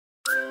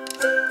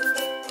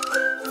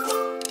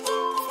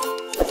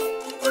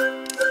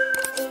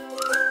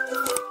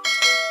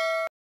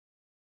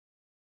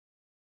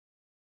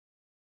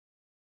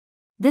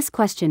This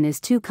question is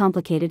too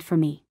complicated for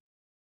me.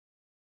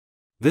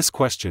 This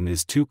question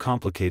is too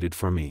complicated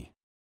for me.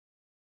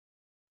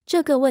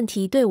 这个问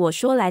题对我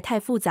说来太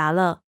复杂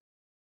了。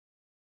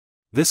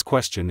This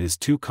question is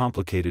too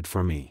complicated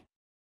for me.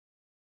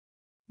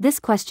 This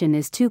question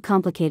is too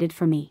complicated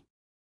for me.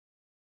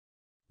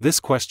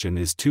 This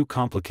question is too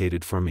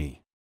complicated for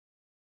me.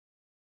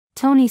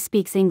 Tony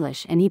speaks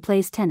English and he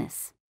plays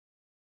tennis.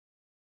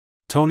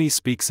 Tony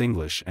speaks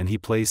English and he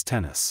plays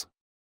tennis.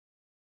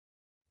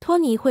 托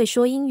尼会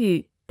说英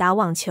语，打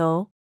网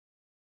球。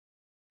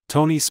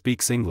Tony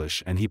speaks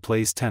English and he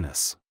plays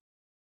tennis.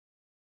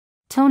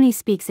 Tony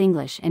speaks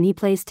English and he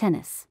plays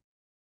tennis.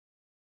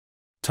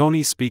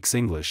 Tony speaks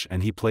English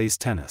and he plays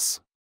tennis.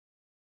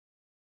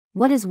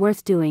 What is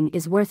worth doing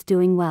is worth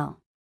doing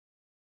well.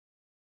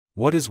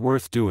 What is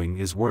worth doing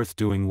is worth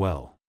doing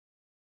well.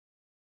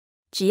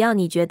 只要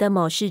你觉得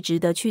某事值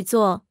得去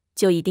做，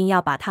就一定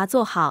要把它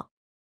做好。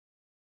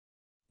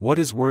What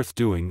is worth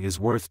doing is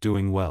worth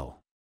doing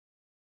well.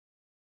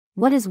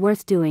 What is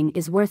worth doing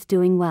is worth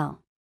doing well.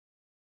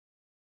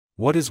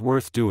 What is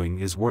worth doing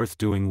is worth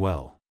doing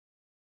well.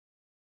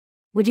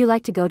 Would you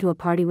like to go to a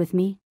party with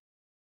me?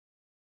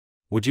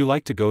 Would you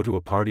like to go to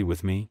a party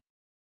with me?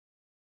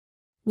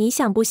 你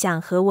想不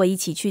想和我一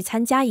起去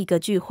参加一个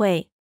聚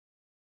会？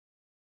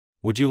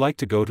 Would you like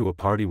to go to a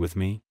party with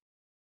me?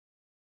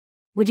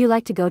 Would you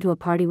like to go to a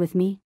party with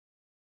me?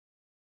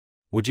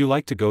 Would you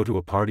like to go to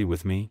a party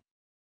with me?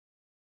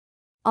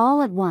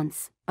 All at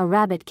once, a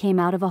rabbit came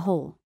out of a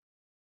hole.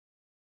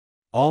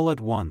 All at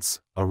once,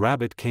 a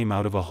rabbit came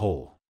out of a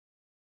hole.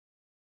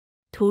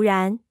 突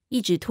然，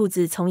一只兔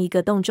子从一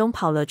个洞中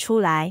跑了出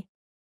来。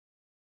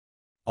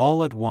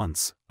All at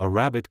once, a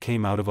rabbit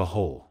came out of a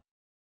hole.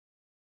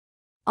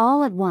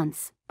 All at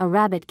once, a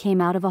rabbit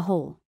came out of a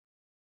hole.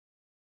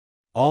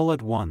 All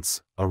at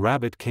once, a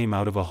rabbit came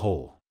out of a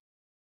hole.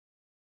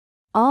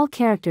 All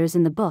characters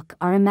in the book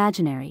are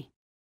imaginary.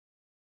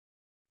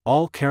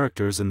 All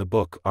characters in the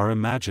book are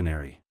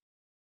imaginary.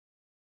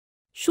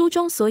 书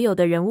中所有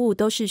的人物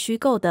都是虚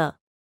构的。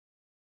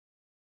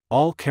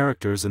All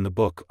characters in the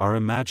book are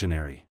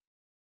imaginary.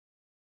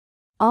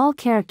 All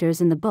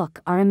characters in the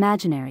book are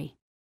imaginary.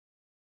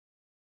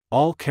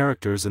 All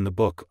characters in the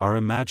book are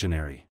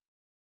imaginary.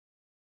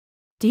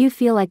 Do you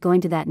feel like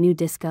going to that new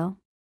disco?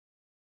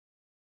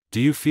 Do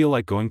you feel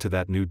like going to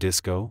that new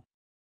disco?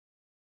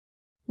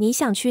 你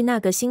想去那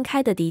个新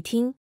开的迪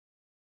厅？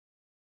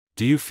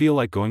 Do you feel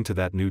like going to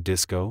that new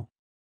disco?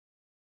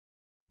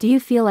 Do you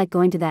feel like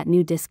going to that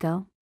new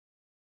disco?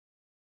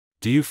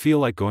 Do you feel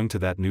like going to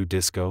that new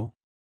disco?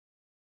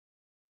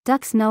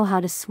 Ducks know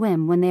how to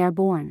swim when they are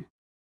born.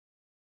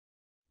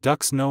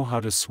 Ducks know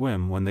how to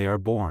swim when they are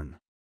born.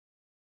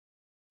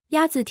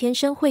 鸭子天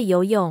生会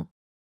游泳。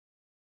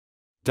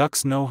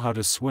 Ducks know how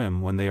to swim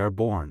when they are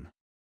born.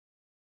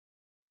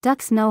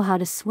 Ducks know how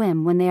to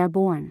swim when they are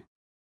born.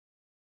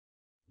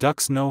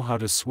 Ducks know how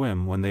to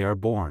swim when they are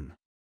born.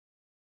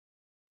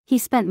 He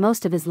spent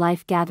most of his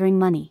life gathering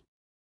money.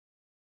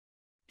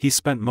 He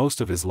spent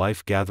most of his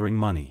life gathering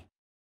money.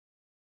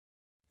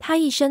 他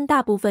一生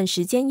大部分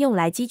时间用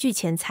来积聚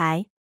钱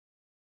财。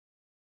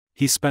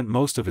 He spent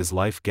most of his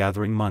life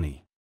gathering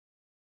money.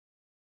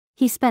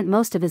 He spent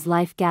most of his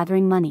life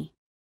gathering money.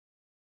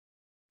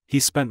 He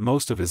spent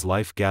most of his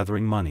life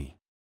gathering money.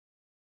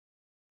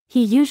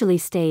 He usually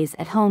stays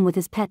at home with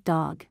his pet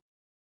dog.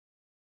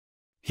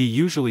 He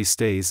usually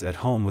stays at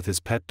home with his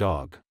pet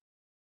dog.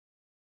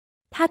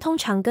 他通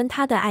常跟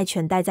他的爱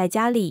犬待在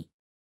家里。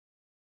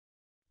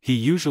 He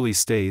usually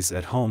stays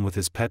at home with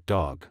his pet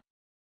dog.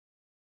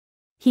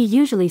 He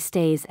usually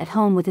stays at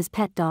home with his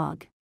pet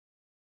dog.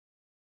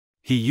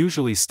 He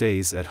usually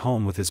stays at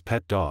home with his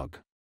pet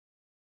dog.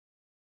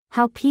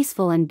 How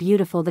peaceful and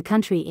beautiful the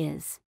country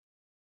is.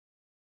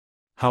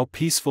 How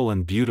peaceful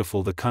and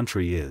beautiful the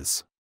country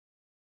is.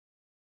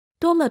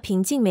 多么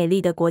平静美丽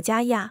的国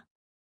家呀！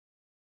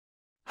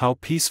 How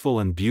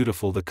peaceful and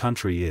beautiful the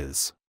country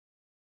is.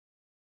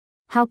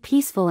 How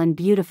peaceful and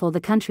beautiful the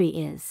country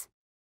is.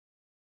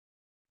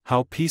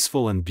 How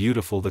peaceful and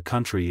beautiful the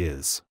country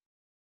is.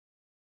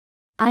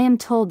 I am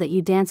told that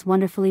you dance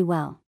wonderfully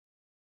well.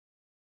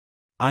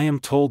 I am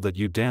told that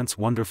you dance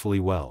wonderfully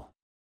well.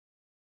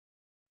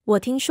 我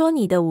听说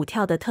你的舞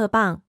跳得特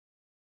棒。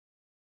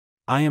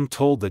 I am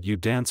told that you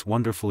dance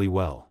wonderfully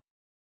well.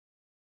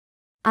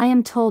 I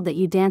am told that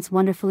you dance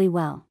wonderfully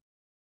well.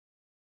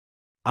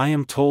 I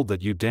am told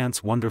that you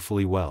dance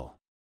wonderfully well.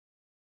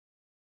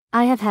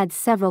 I have had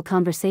several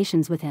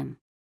conversations with him.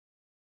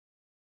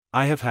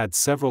 I have had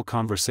several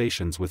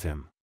conversations with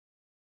him.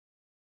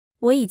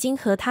 我已经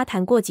和他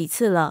谈过几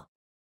次了。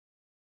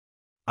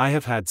 I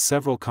have had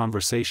several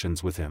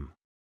conversations with him.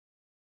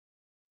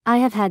 I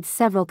have had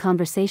several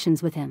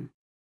conversations with him.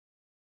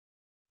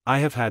 I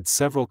have had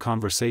several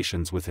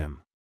conversations with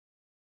him.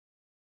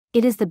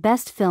 It is the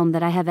best film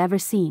that I have ever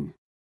seen.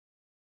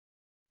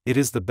 It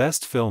is the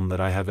best film that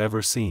I have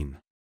ever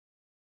seen.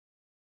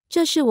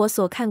 这是我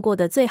所看过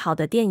的最好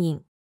的电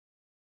影。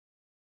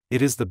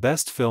 It is the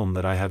best film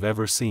that I have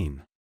ever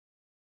seen.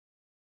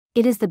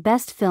 It is the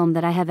best film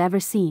that I have ever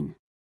seen.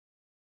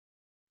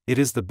 It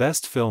is the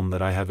best film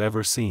that I have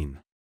ever seen.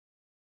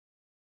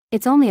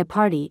 It's only a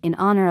party in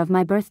honor of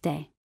my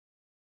birthday.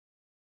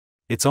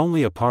 It's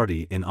only a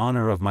party in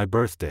honor of my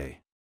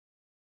birthday.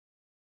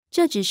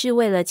 这只是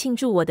为了庆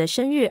祝我的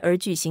生日而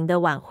举行的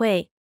晚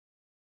会。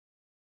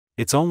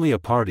It's only a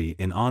party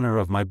in honor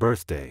of my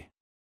birthday.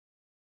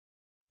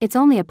 It's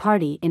only a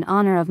party in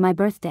honor of my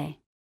birthday.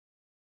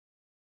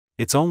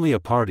 It's only a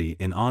party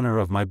in honor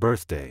of my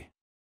birthday.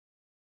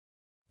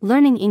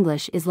 Learning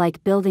English is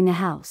like building a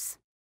house.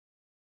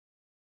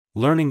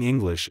 Learning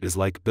English is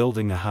like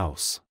building a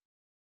house.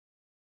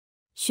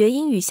 学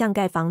英语像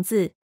盖房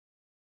子。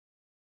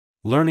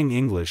Learning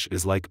English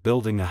is like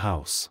building a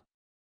house.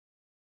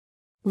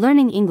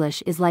 Learning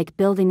English is like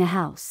building a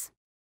house.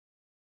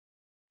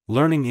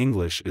 Learning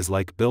English is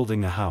like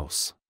building a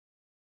house.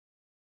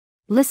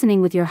 Listening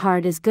with your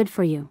heart is good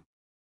for you.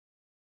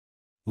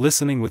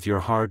 Listening with your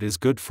heart is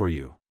good for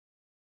you.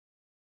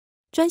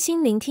 专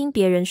心聆听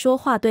别人说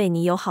话对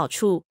你有好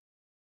处。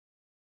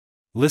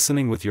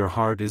Listening with your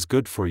heart is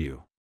good for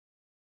you.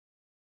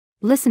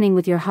 Listening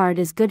with your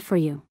heart is good for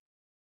you.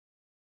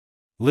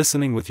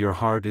 Listening with your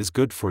heart is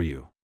good for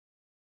you.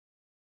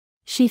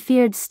 She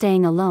feared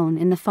staying alone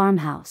in the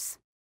farmhouse.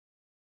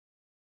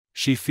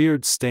 She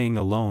feared staying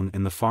alone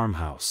in the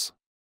farmhouse.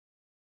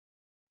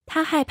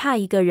 她害怕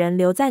一个人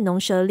留在农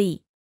舍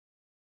里。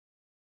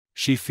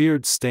She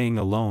feared staying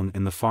alone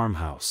in the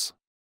farmhouse.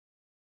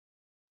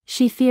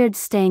 She feared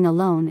staying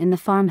alone in the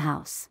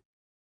farmhouse.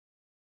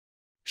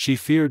 She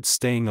feared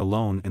staying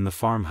alone in the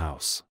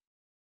farmhouse.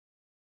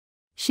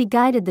 She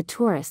guided the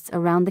tourists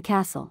around the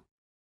castle.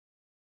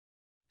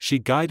 She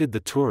guided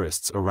the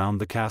tourists around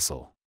the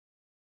castle.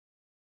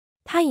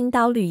 她引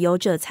导旅游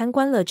者参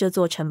观了这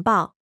座城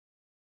堡。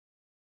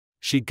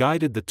She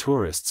guided the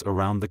tourists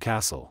around the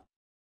castle.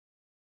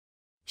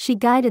 She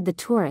guided the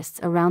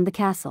tourists around the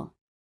castle.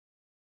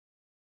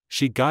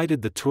 She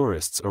guided the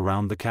tourists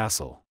around the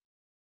castle.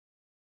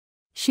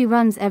 She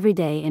runs every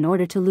day in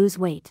order to lose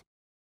weight.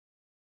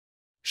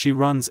 She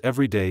runs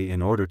every day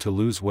in order to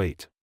lose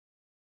weight.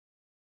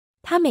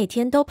 她每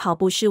天都跑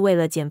步是为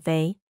了减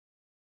肥。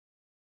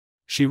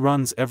She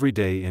runs every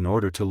day in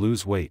order to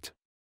lose weight.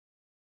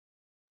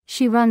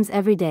 She runs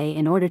every day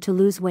in order to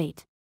lose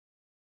weight.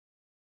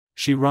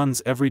 She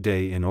runs every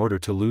day in order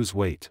to lose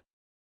weight.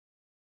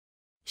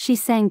 She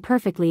sang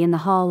perfectly in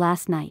the hall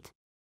last night.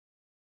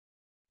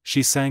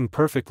 She sang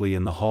perfectly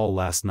in the hall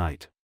last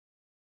night.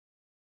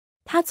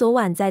 她昨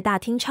晚在大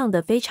厅唱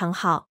得非常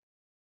好。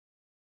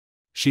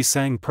She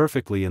sang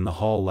perfectly in the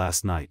hall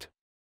last night.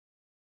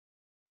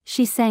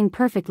 She sang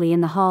perfectly in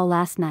the hall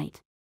last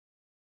night.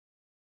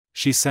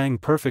 She sang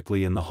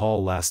perfectly in the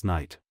hall last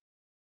night.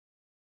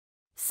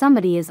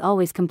 Somebody is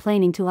always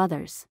complaining to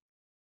others.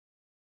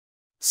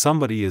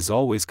 Somebody is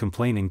always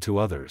complaining to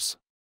others.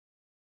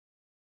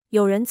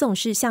 有人总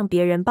是向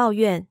别人抱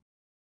怨。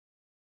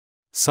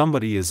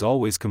Somebody is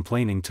always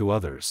complaining to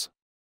others.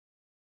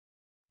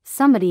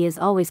 Somebody is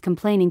always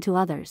complaining to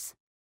others.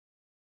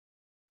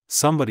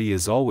 Somebody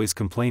is always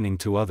complaining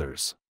to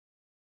others.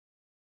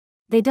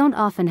 They don't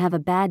often have a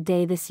bad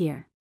day this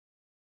year.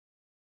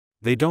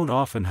 They don't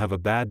often have a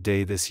bad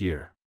day this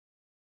year.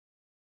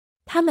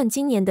 他们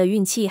今年的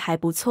运气还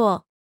不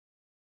错。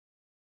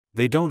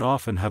They don't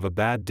often have a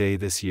bad day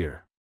this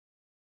year.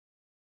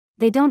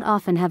 They don't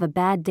often have a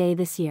bad day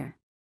this year.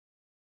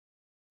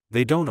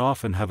 They don't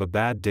often have a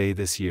bad day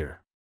this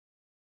year.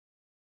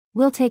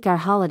 We'll take our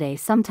holiday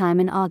sometime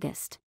in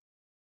August.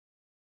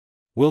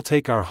 We'll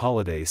take our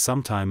holiday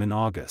sometime in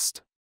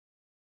August.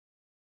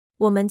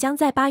 我们将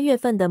在8月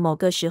份的某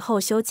个时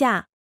候休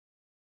假。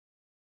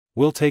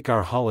We'll take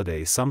our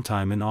holiday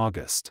sometime in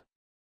August.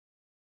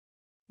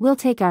 We'll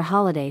take our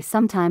holiday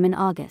sometime in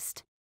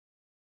August.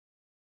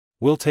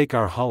 We'll take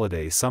our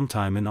holiday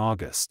sometime in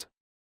August.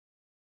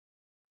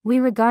 We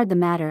regard the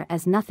matter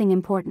as nothing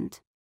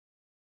important.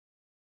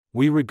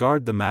 We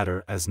regard the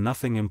matter as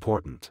nothing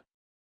important.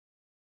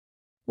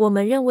 我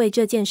们认为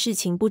这件事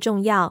情不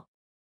重要。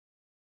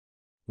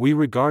We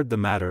regard the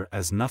matter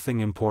as nothing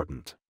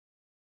important.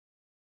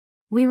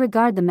 We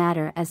regard the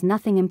matter as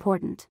nothing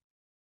important.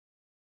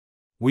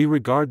 We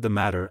regard the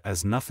matter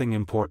as nothing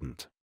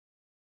important.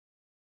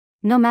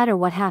 No matter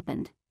what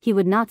happened, he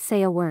would not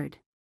say a word.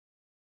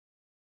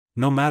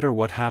 No matter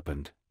what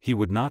happened, he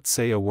would not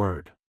say a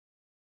word.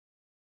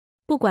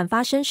 不管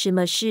发生什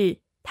么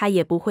事，他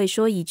也不会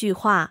说一句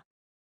话。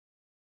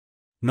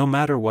No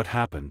matter what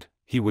happened,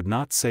 he would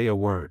not say a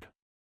word.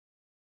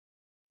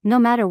 No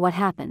matter what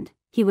happened,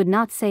 he would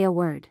not say a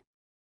word.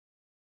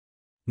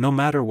 No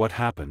matter what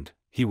happened,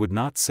 he would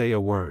not say a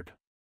word.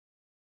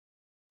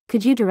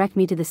 Could you direct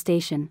me to the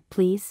station,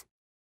 please?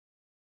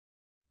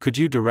 Could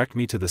you direct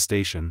me to the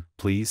station,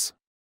 please?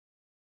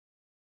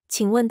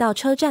 请问到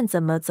车站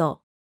怎么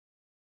走？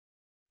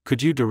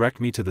 Could you direct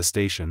me to the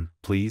station,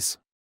 please?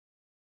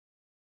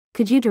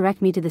 Could you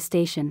direct me to the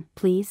station,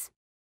 please?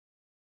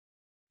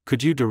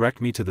 Could you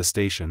direct me to the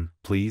station,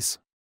 please?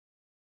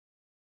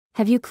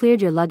 Have you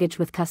cleared your luggage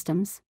with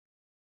customs?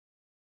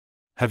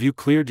 Have you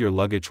cleared your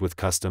luggage with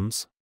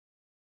customs?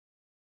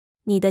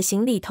 你的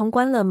行李通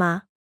关了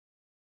吗？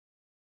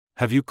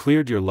 Have you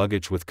cleared your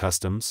luggage with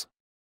customs?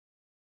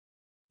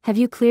 Have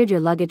you cleared your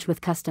luggage with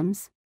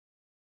customs?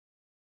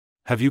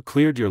 Have you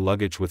cleared your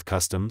luggage with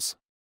customs?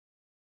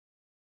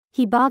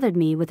 He bothered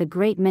me with a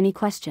great many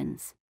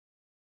questions.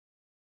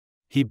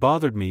 He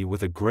bothered me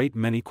with a great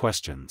many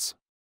questions.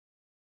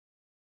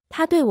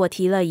 他对我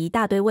提了一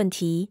大堆问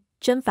题，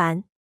真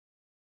烦。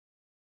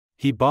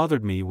He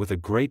bothered me with a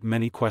great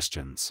many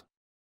questions.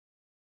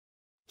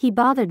 He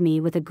bothered me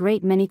with a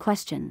great many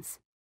questions.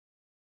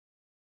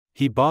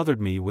 He bothered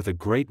me with a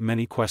great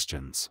many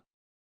questions.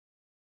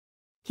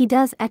 He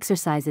does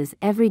exercises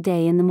every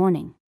day in the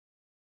morning.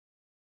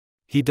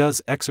 He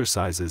does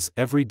exercises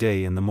every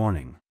day in the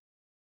morning.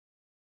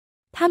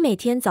 他每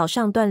天早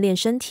上锻炼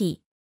身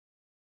体。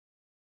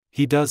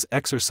He does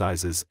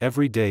exercises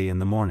every day in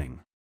the morning.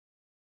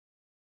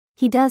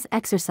 He does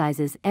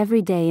exercises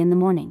every day in the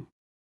morning.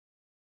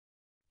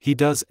 He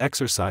does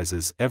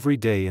exercises every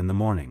day in the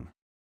morning.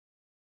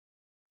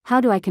 How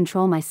do I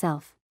control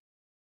myself?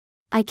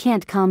 I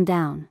can't calm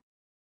down.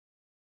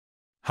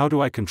 How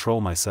do I control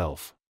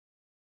myself?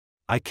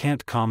 I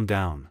can't calm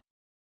down.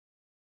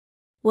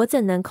 我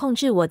怎能控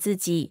制我自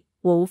己？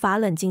我无法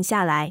冷静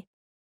下来。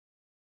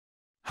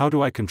How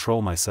do I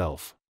control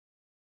myself?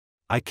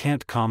 I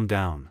can't calm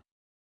down.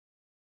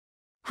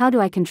 How do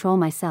I control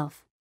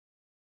myself?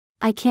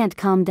 I can't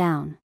calm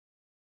down.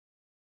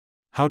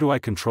 How do I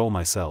control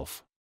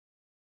myself?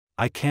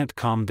 I can't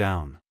calm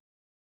down.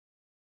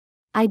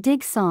 I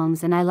dig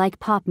songs and I like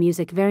pop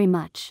music very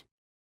much.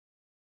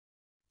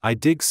 I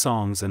dig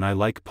songs and I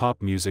like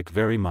pop music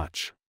very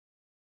much.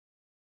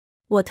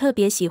 我特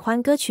别喜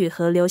欢歌曲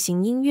和流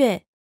行音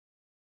乐。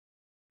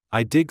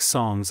I dig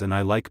songs and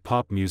I like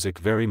pop music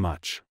very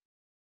much.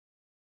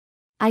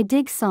 I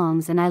dig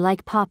songs and I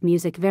like pop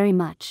music very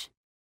much.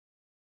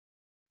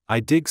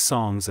 I dig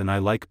songs and I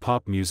like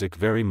pop music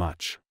very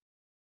much.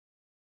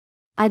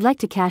 I'd like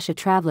to cash a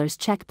traveler's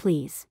check,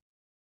 please.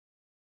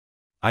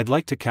 I'd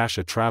like to cash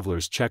a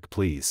traveler's check,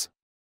 please.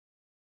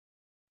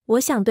 我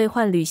想兑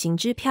换旅行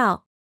支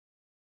票。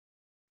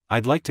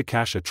I'd like to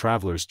cash a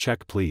traveler's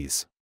check,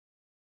 please.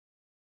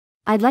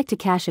 I'd like to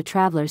cash a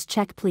traveler's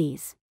check,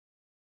 please.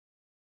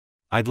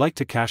 I'd like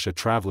to cash a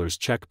traveler's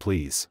check,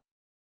 please.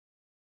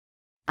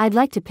 I'd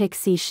like to pick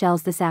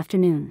seashells this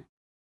afternoon.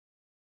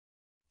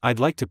 I'd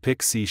like to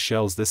pick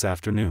seashells this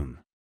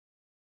afternoon.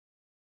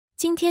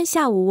 今天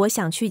下午我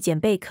想去捡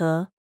贝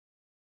壳。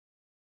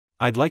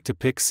I'd like to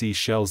pick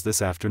seashells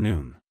this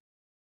afternoon.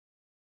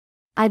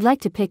 I'd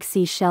like to pick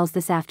seashells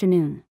this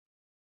afternoon.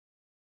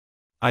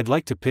 I'd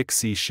like to pick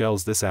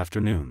seashells this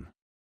afternoon.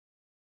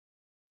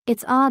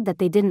 It's odd that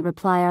they didn't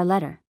reply our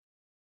letter.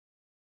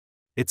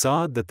 It's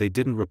odd that they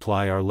didn't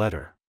reply our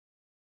letter.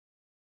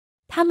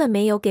 他们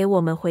没有给我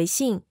们回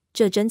信，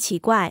这真奇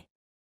怪。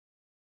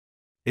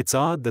It's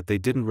odd that they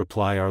didn't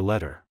reply our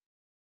letter.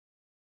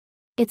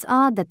 It's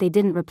odd that they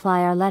didn't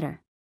reply our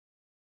letter.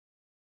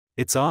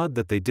 It's odd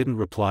that they didn't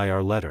reply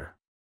our letter.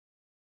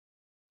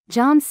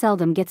 John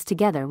seldom gets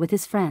together with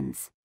his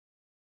friends.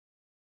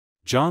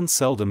 John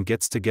seldom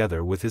gets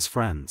together with his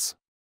friends.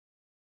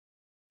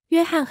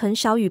 约翰很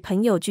少与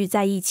朋友聚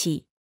在一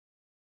起。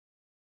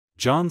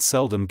John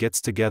seldom gets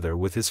together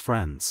with his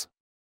friends.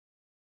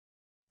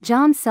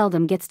 John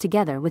seldom gets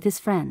together with his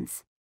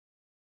friends.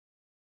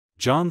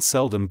 John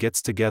seldom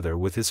gets together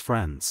with his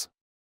friends.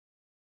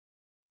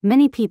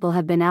 Many people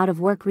have been out of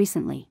work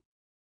recently.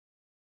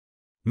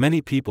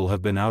 Many people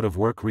have been out of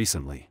work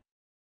recently.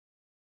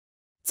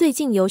 最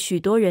近有许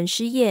多人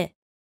失业。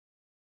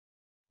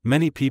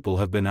Many people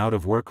have been out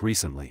of work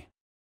recently.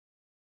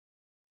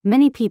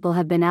 Many people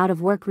have been out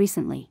of work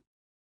recently.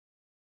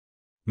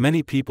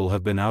 Many people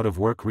have been out of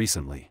work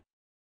recently.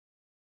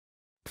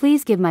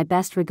 Please give my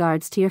best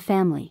regards to your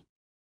family.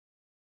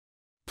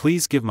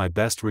 Please give my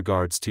best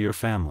regards to your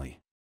family.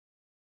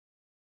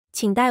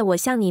 请代我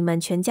向你们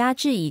全家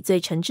致以最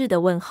诚挚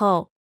的问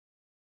候。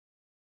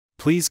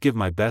Please give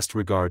my best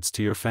regards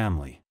to your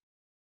family.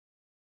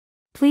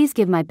 Please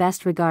give my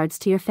best regards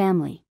to your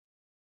family.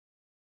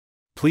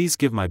 Please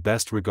give my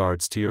best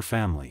regards to your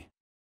family.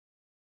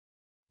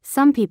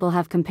 Some people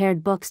have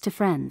compared books to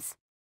friends.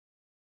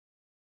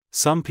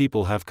 Some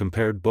people have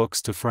compared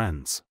books to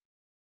friends.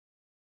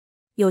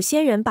 有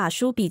些人把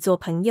书比作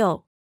朋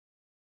友。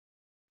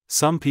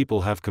Some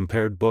people have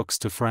compared books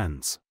to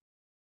friends.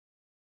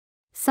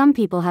 Some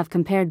people have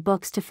compared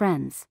books to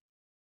friends.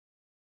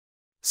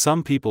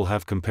 Some people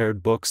have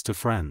compared books to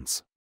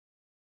friends.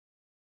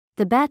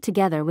 The bat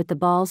together with the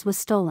balls was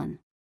stolen.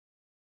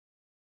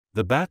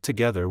 The bat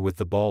together with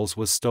the balls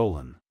was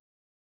stolen.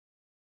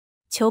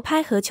 球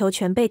拍和球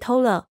全被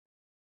偷了。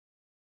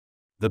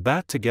The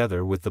bat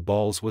together with the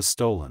balls was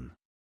stolen.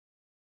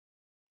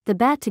 The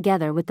bat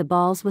together with the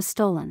balls was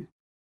stolen.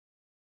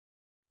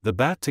 The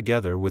bat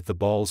together with the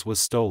balls was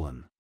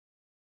stolen.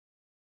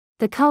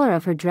 The color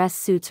of her dress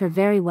suits her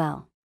very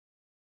well.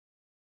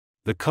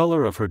 The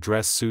color of her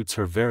dress suits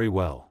her very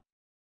well.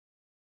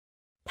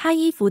 她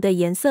衣服的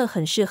颜色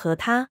很适合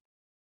她。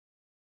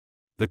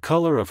The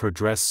color of her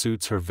dress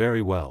suits her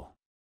very well.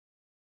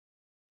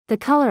 The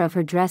color of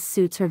her dress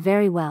suits her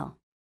very well.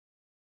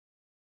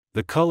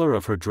 The color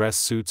of her dress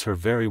suits her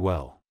very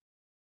well.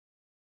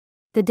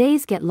 The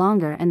days get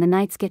longer and the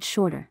nights get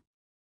shorter.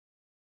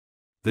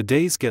 The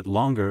days get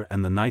longer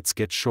and the nights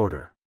get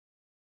shorter.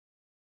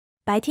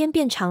 白天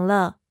变长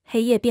了，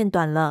黑夜变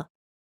短了。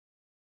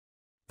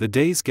The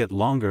days get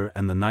longer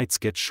and the nights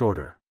get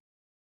shorter.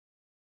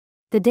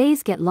 The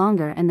days get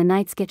longer and the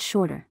nights get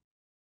shorter.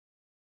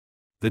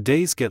 The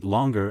days get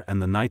longer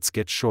and the nights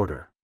get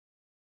shorter.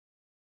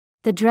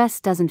 The dress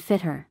doesn't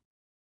fit her.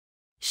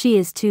 She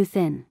is too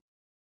thin.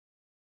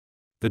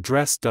 The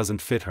dress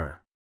doesn't fit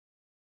her.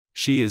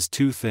 She is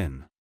too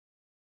thin.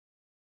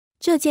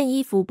 这件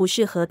衣服不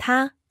适合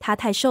她，她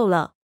太瘦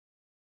了。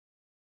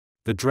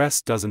The dress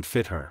doesn't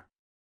fit her.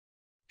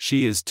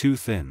 She is too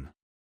thin.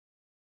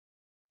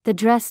 The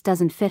dress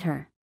doesn't fit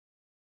her.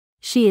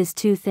 She is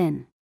too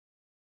thin.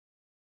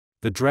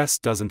 The dress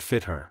doesn't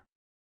fit her.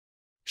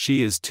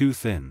 She is too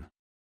thin.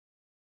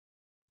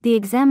 The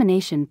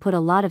examination put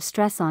a lot of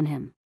stress on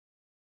him.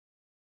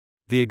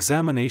 The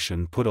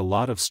examination put a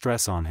lot of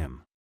stress on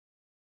him.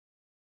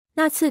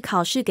 那次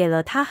考试给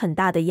了他很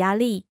大的压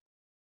力。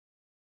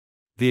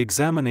The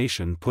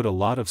examination put a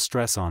lot of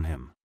stress on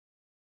him.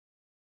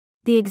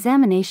 The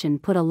examination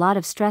put a lot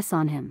of stress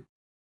on him.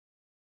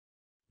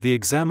 The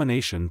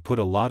examination put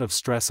a lot of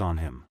stress on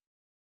him.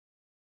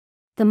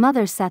 The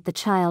mother sat the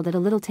child at a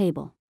little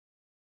table.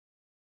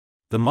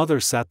 The mother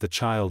sat the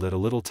child at a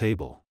little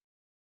table.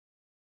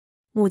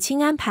 母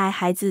亲安排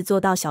孩子坐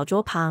到小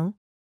桌旁。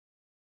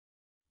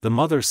The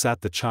mother sat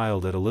the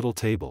child at a little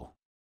table.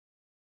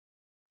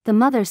 The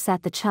mother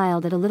sat the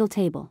child at a little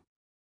table.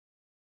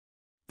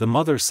 The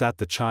mother sat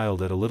the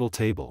child at a little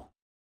table.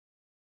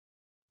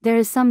 There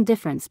is some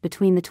difference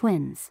between the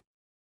twins.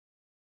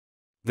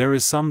 There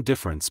is some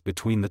difference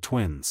between the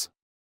twins.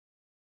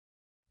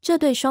 这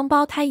对双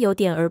胞胎有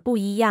点儿不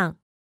一样。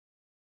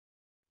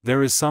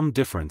There is some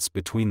difference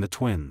between the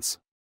twins.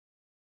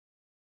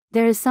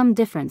 There is some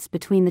difference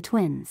between the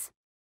twins.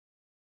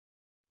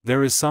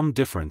 There is some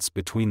difference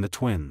between the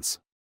twins.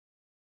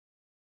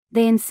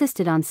 They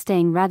insisted on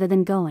staying rather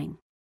than going.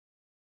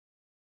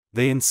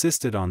 They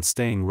insisted on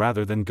staying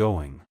rather than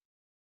going.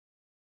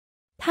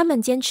 他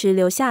们坚持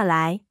留下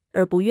来，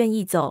而不愿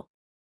意走。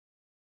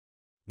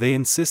They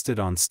insisted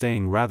on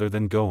staying rather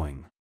than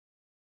going.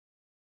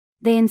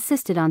 They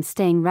insisted on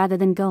staying rather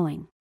than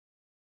going.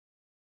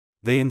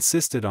 They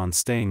insisted on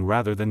staying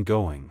rather than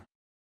going.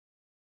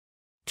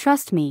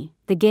 Trust me,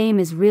 the game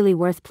is really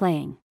worth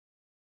playing.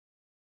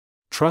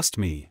 Trust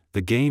me,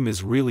 the game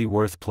is really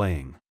worth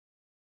playing.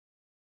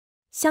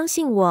 相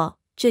信我，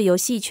这游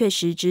戏确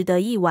实值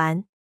得一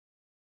玩。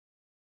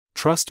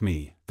Trust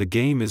me, the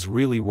game is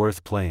really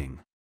worth playing.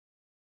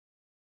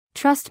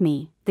 Trust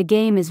me, the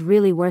game is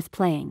really worth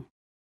playing.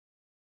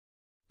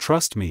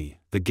 Trust me,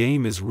 the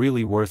game is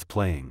really worth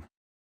playing.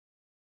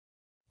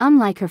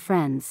 Unlike her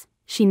friends,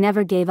 she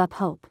never gave up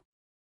hope.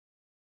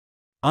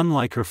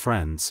 Unlike her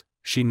friends,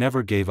 she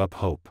never gave up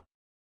hope.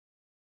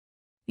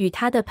 与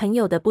他的朋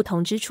友的不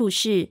同之处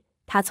是，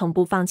他从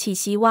不放弃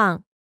希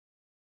望。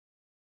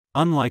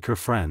Unlike her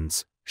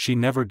friends, she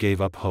never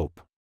gave up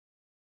hope.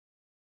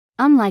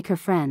 Unlike her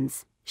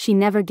friends, she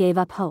never gave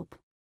up hope.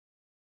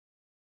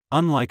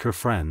 Unlike her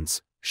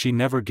friends, she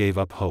never gave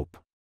up hope.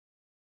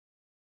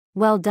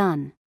 Well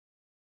done.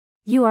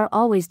 You are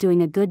always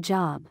doing a good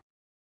job.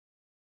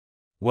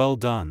 Well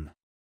done.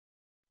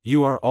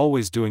 You are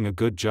always doing a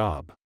good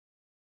job.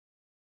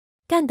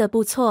 干得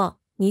不错，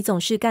你总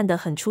是干得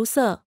很出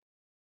色。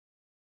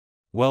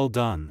Well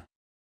done.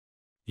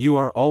 You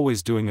are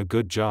always doing a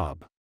good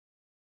job.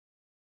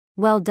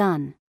 Well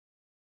done.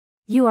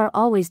 You are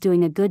always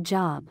doing a good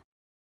job.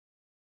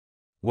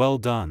 Well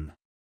done.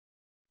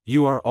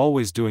 You are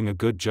always doing a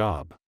good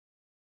job.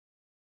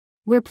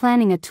 We're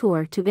planning a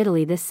tour to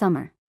Italy this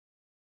summer.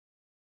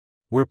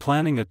 We're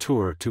planning a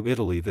tour to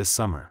Italy this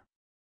summer.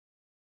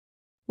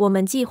 我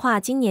们计划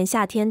今年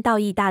夏天到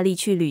意大利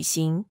去旅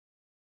行。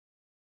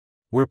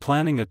We're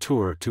planning a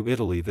tour to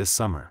Italy this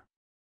summer.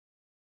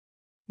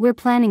 We're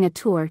planning a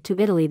tour to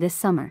Italy this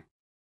summer.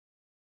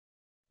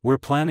 We're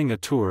planning a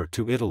tour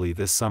to Italy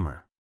this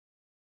summer.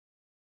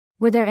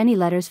 Were there any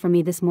letters for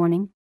me this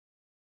morning?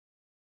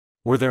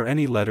 Were there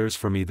any letters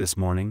for me this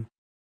morning?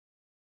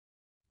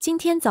 今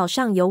天早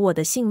上有我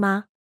的信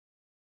吗？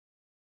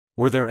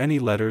 Were there any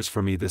letters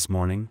for me this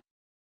morning?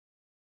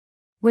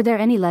 Were there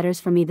any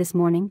letters for me this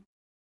morning?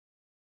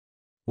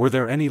 Were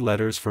there any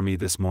letters for me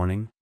this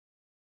morning?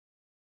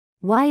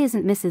 Why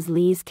isn't Mrs.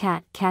 Lee's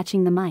cat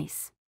catching the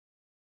mice?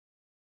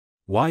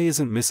 Why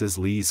isn't Mrs.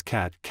 Lee's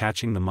cat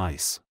catching the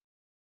mice?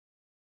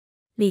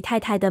 李太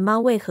太的猫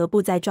为何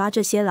不再抓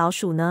这些老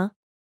鼠呢？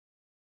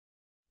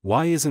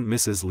 Why isn't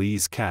Mrs.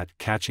 Lee's cat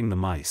catching the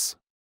mice?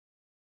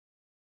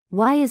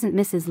 Why isn't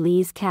Mrs.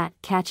 Lee's cat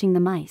catching the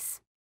mice?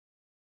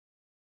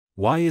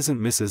 Why isn't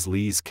Mrs.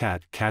 Lee's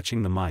cat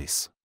catching the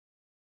mice?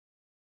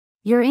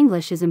 Your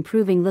English is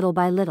improving little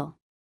by little.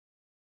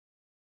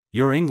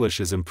 Your English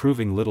is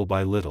improving little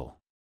by little.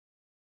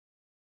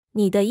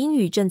 你的英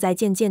语正在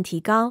渐渐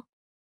提高。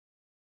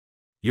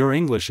 Your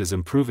English is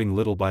improving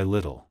little by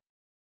little.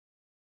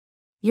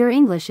 Your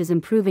English is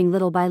improving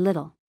little by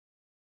little.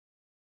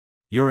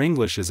 Your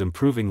English is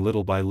improving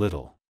little by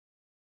little.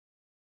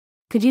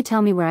 Could you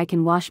tell me where I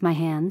can wash my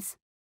hands?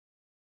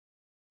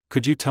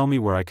 Could you tell me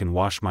where I can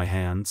wash my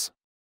hands?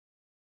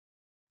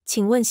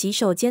 请问洗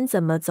手间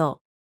怎么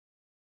走？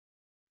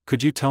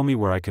 Could you tell me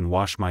where I can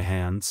wash my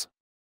hands?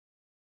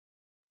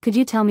 Could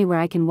you tell me where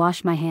I can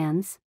wash my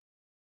hands?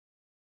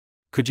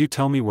 Could you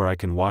tell me where I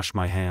can wash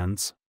my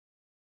hands?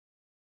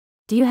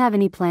 Do you have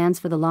any plans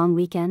for the long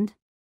weekend?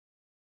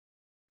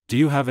 Do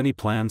you have any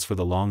plans for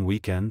the long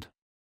weekend?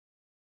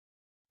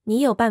 你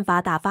有办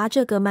法打发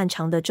这个漫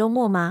长的周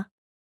末吗？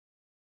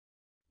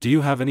 Do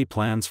you have any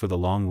plans for the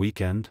long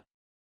weekend?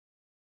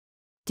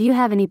 Do you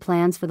have any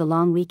plans for the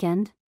long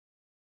weekend?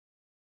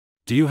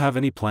 Do you have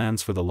any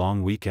plans for the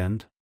long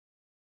weekend?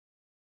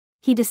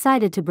 He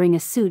decided to bring a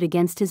suit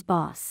against his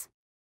boss.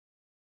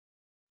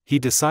 He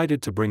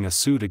decided to bring a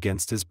suit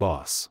against his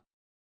boss.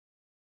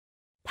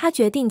 他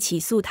决定起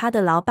诉他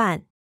的老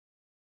板。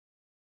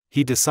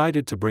 He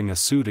decided to bring a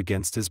suit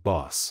against his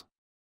boss.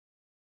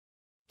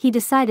 He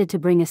decided to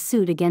bring a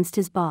suit against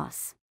his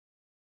boss.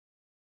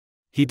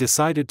 He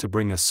decided to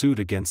bring a suit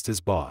against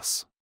his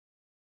boss.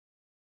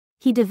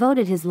 He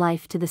devoted his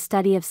life to the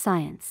study of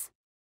science.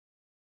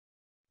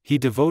 He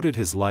devoted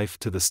his life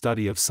to the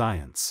study of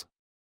science.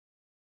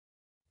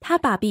 他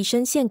把毕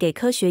生献给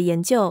科学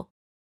研究。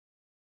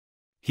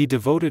 He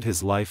devoted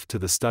his life to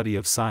the study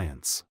of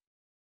science.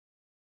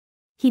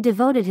 He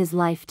devoted his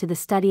life to the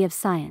study of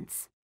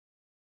science.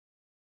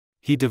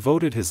 He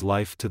devoted his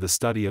life to the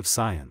study of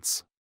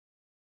science.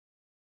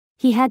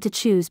 He had to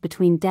choose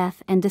between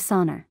death and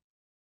dishonor.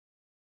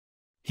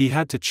 He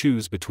had to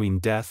choose between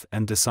death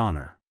and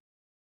dishonor.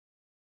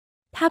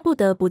 他不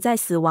得不在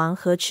死亡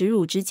和耻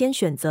辱之间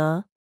选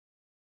择。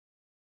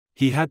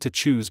 He had to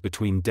choose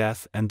between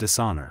death and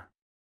dishonor.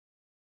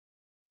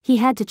 He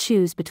had to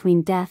choose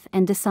between death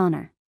and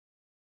dishonor.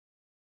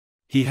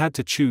 He had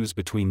to choose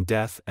between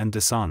death and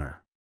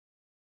dishonor.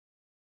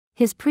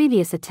 His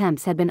previous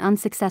attempts had been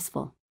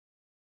unsuccessful.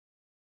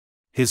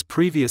 His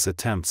previous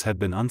attempts had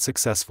been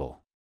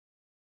unsuccessful.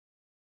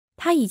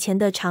 他以前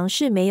的尝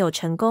试没有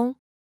成功。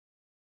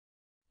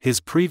 His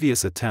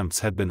previous attempts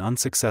had been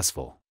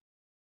unsuccessful.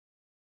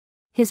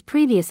 His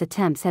previous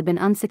attempts had been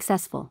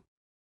unsuccessful.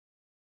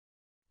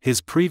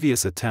 His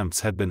previous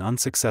attempts had been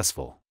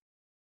unsuccessful.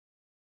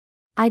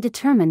 I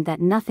determined that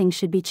nothing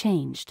should be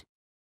changed.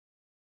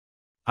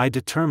 I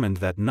determined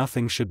that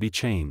nothing should be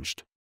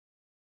changed.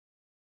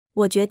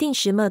 我决定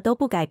什么都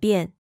不改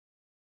变。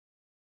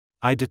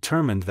 I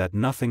determined that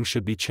nothing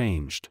should be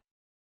changed.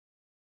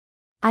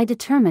 I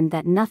determined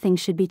that nothing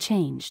should be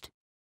changed.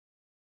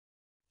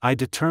 I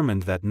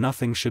determined that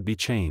nothing should be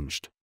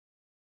changed.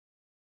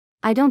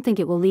 I don't think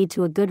it will lead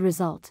to a good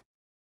result.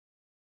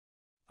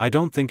 I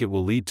don't think it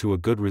will lead to a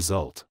good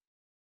result.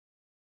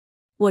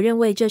 我认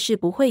为这事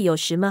不会有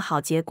什么好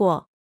结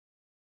果。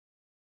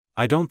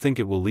 I don't think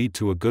it will lead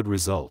to a good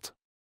result.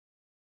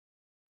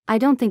 I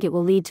don't think it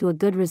will lead to a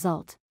good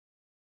result.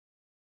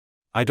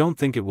 I don't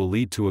think it will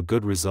lead to a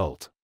good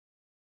result.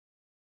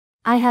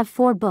 I have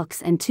 4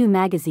 books and 2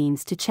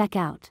 magazines to check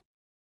out.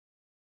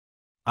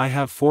 I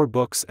have 4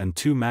 books and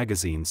 2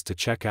 magazines to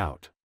check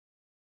out.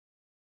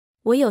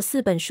 我有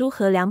4本书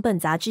和2本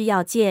杂志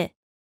要借。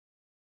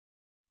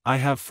 I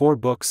have 4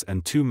 books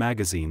and 2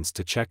 magazines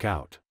to check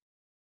out.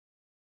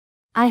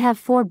 I have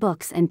 4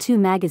 books and 2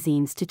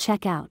 magazines to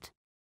check out.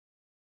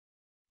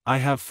 I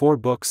have 4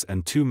 books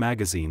and 2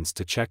 magazines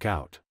to check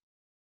out.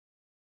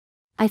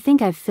 I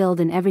think I've filled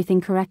in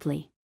everything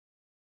correctly.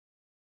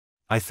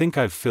 I think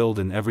I've filled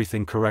in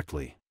everything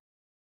correctly.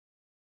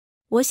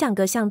 我想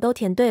各项都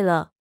填对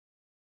了。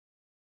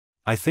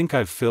 I think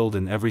I've filled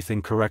in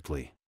everything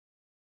correctly.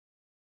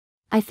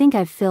 I think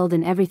I've filled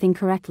in everything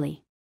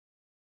correctly.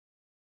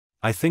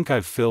 I think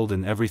I've filled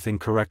in everything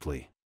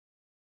correctly.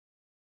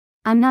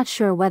 I'm not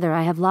sure whether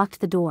I have locked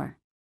the door.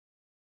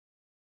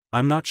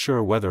 I'm not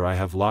sure whether I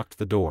have locked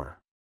the door.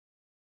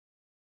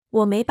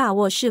 我没把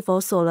握是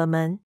否锁了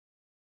门。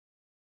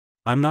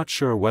 I'm not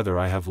sure whether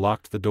I have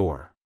locked the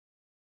door.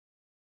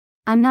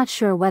 I'm not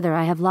sure whether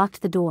I have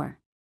locked the door.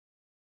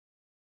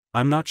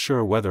 I'm not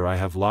sure whether I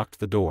have locked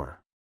the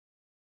door.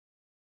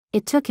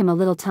 It took him a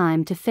little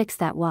time to fix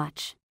that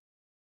watch.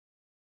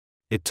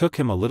 It took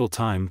him a little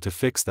time to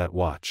fix that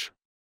watch.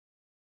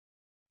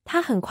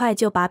 他很快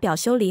就把表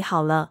修理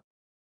好了。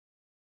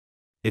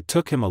 It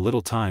took him a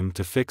little time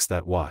to fix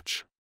that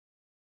watch.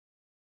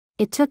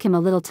 It took him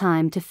a little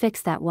time to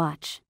fix that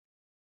watch.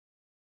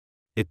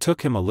 It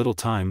took him a little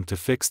time to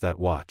fix that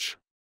watch.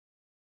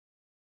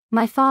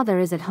 My father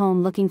is at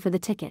home looking for the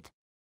ticket.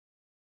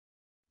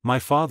 My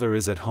father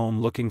is at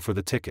home looking for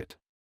the ticket.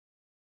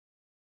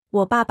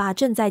 我爸爸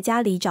正在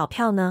家里找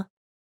票呢。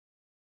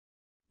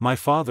 My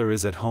father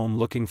is at home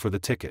looking for the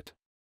ticket.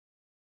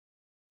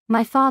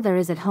 My father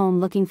is at home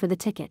looking for the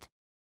ticket.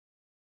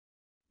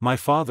 My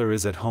father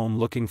is at home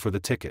looking for the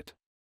ticket.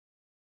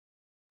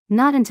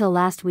 Not until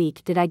last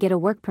week did I get a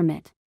work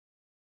permit.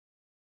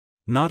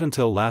 Not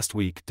until last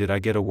week did I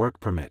get a work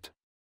permit.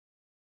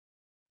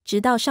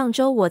 直到上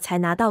周我才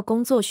拿到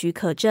工作许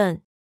可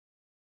证。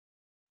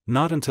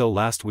Not until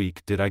last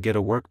week did I get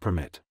a work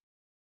permit.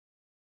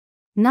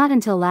 Not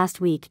until last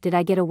week did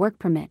I get a work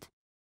permit.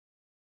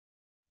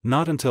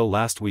 Not until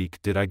last week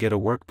did I get a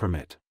work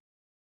permit.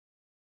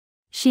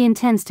 She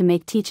intends to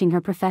make teaching her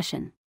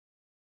profession.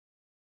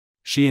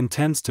 She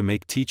intends to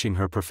make teaching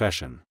her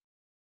profession.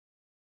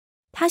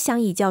 她想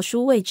以教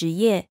书为职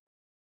业。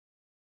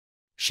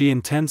She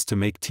intends to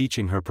make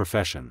teaching her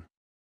profession.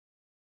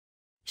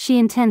 She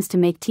intends to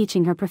make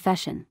teaching her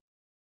profession.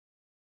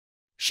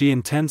 She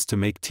intends to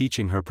make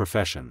teaching her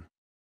profession.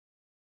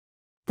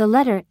 The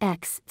letter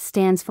X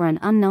stands for an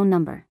unknown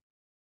number.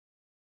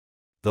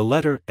 The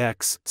letter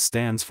X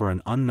stands for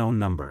an unknown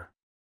number.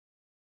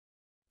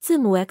 字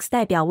母 X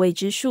代表未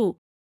知数。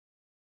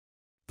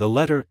The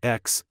letter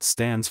X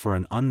stands for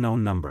an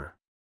unknown number.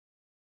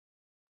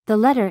 The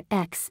letter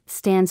X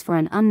stands for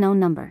an unknown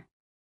number.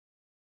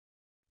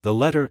 The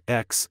letter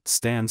X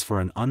stands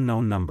for an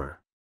unknown number.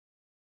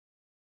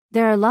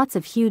 There are lots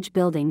of huge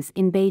buildings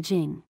in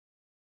Beijing.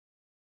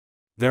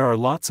 There are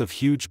lots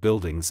of huge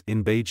buildings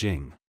in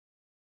Beijing.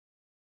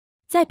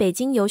 在北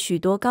京有许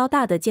多高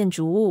大的建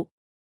筑物。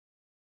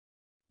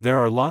There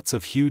are lots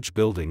of huge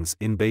buildings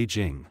in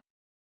Beijing.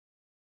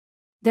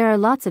 There are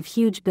lots of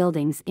huge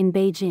buildings in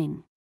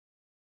Beijing.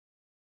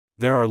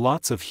 There are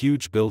lots of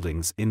huge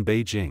buildings in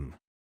Beijing.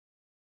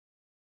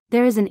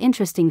 There is an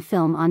interesting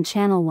film on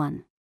Channel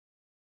 1.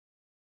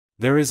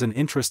 There is an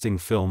interesting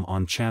film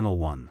on Channel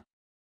 1.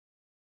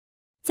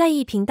 在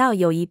一频道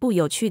有一部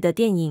有趣的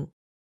电影。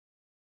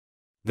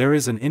There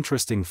is an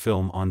interesting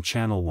film on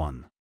Channel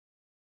 1.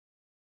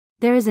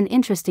 There is an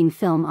interesting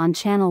film on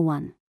Channel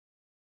 1.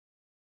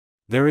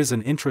 There is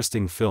an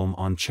interesting film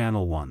on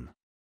Channel 1.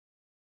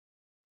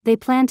 They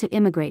plan to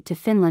immigrate to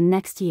Finland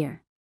next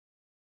year.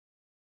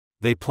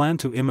 They plan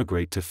to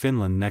immigrate to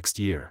Finland next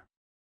year.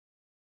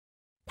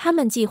 他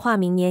们计划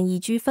明年移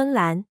居芬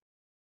兰。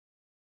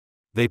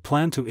They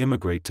plan to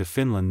immigrate to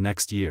Finland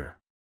next year.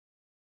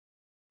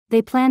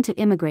 They plan to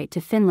immigrate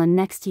to Finland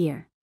next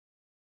year.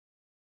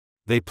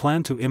 They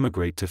plan to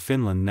immigrate to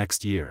Finland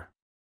next year.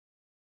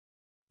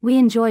 We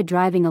enjoy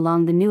driving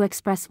along the new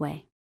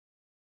expressway.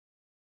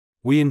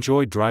 We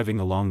enjoy driving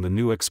along the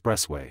new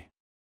expressway.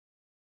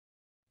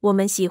 我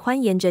们喜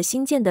欢沿着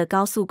新建的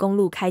高速公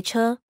路开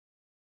车。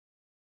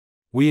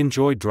We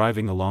enjoy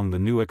driving along the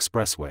new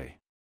expressway.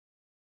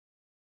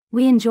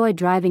 We enjoy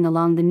driving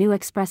along the new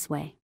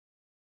expressway.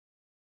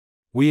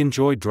 We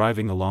enjoy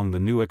driving along the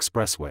new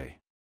expressway.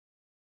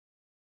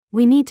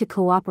 We need to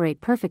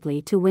cooperate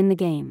perfectly to win the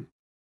game.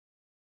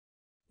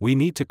 We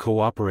need to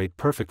cooperate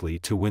perfectly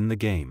to win the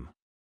game.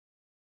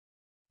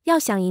 要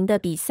想赢得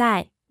比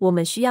赛，我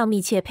们需要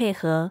密切配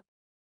合。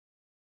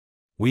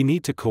We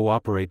need to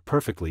cooperate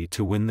perfectly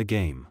to win the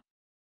game.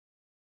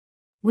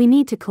 We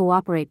need to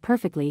cooperate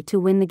perfectly to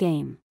win the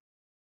game.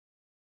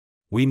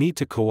 We need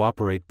to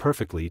cooperate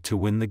perfectly to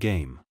win the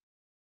game.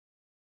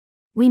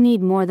 We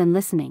need more than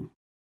listening.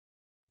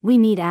 We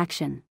need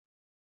action.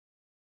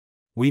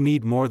 We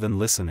need more than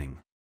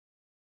listening.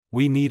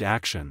 We need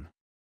action.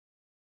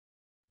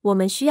 我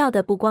们需要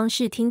的不光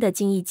是听得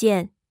进意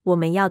见，我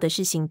们要的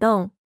是行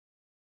动。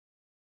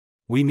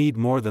We need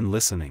more than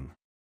listening.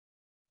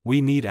 We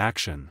need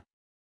action.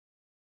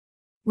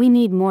 We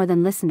need more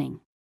than listening.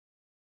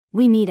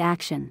 We need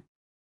action.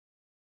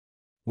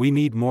 We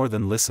need more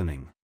than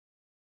listening.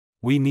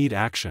 We need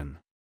action.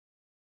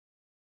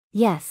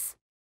 Yes.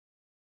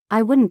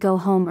 I wouldn't go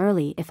home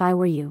early if I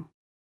were you.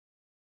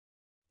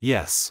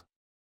 Yes.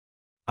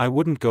 I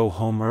wouldn't go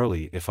home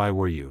early if I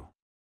were you.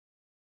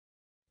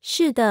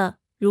 是的，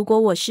如果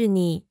我是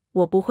你，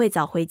我不会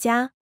早回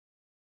家。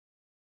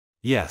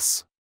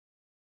Yes.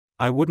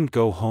 I wouldn't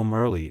go home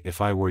early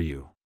if I were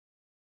you.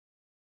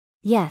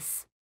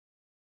 Yes.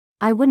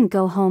 I wouldn't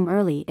go home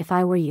early if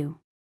I were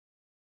you.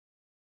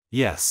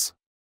 Yes.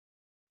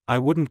 I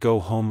wouldn't go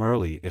home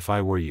early if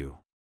I were you.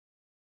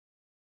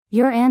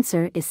 Your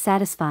answer is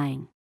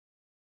satisfying.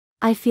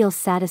 I feel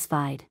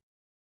satisfied.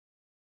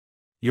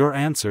 Your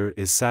answer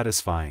is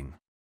satisfying.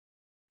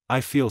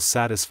 I feel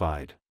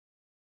satisfied.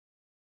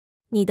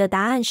 你的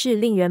答案是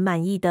令人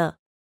满意的。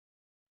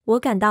我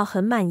感到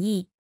很满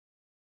意。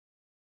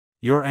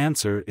Your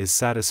answer is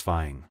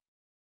satisfying.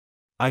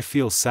 I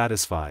feel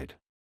satisfied.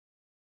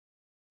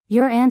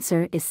 Your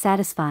answer is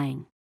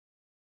satisfying.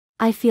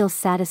 I feel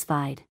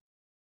satisfied.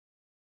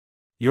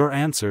 Your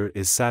answer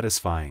is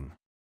satisfying.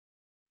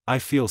 I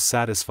feel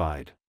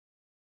satisfied.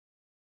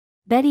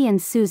 Betty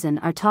and Susan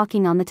are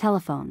talking on the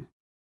telephone.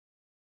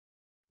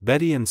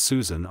 Betty and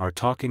Susan are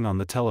talking on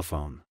the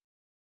telephone.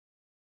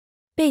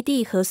 贝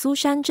蒂和苏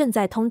珊正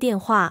在通电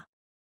话。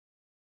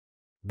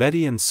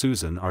Betty and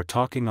Susan are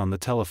talking on the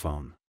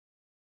telephone.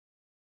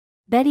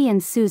 Betty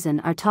and Susan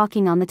are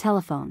talking on the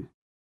telephone.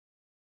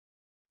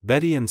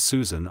 Betty and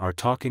Susan are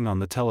talking on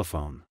the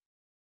telephone.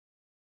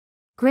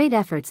 Great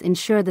efforts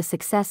ensure the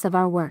success of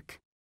our work.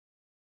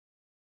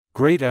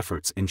 Great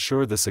efforts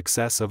ensure the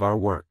success of our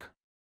work.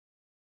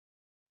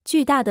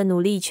 巨大的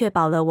努力确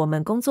保了我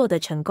们工作的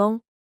成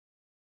功。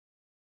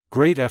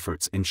Great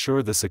efforts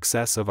ensure the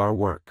success of our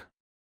work.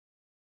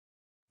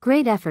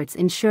 Great efforts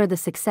ensure the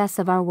success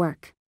of our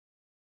work.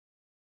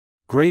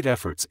 Great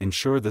efforts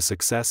ensure the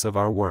success of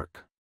our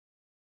work.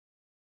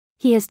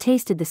 He has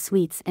tasted the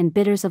sweets and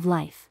bitters of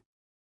life.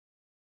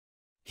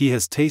 He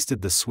has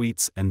tasted the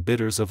sweets and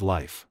bitters of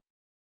life.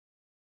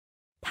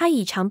 他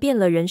已尝遍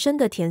了人生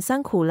的甜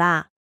酸苦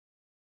辣。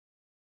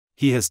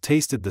He has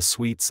tasted the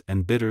sweets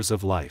and bitters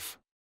of life.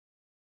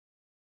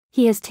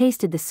 He has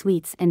tasted the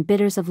sweets and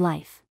bitters of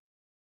life.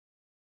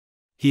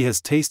 He has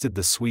tasted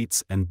the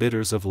sweets and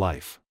bitters of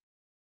life.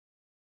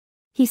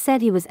 He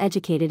said he was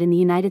educated in the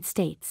United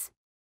States.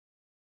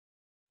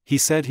 He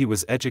said he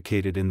was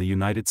educated in the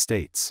United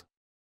States.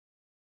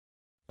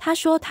 他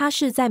说他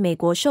是在美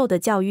国受的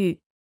教育。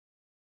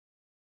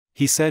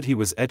He said he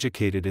was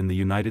educated in the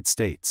United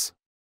States.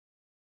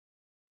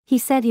 He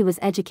said he was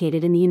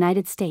educated in the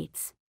United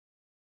States.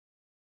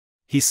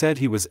 He said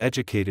he was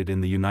educated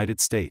in the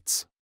United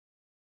States.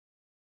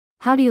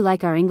 How do you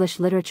like our English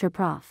literature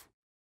prof?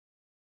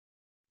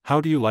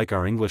 How do you like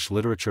our English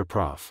literature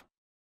prof?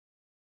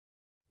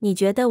 你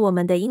觉得我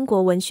们的英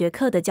国文学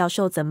课的教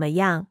授怎么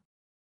样？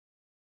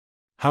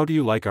 How do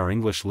you like our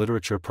English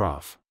literature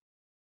prof?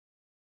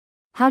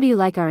 How do you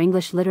like our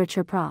English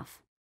literature prof?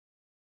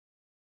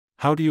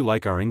 How do you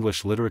like our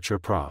English literature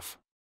prof?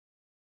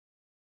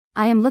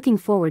 I am looking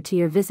forward to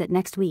your visit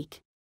next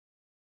week.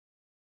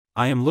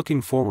 I am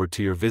looking forward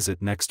to your visit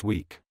next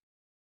week.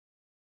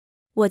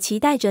 我期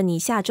待着你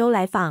下周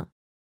来访。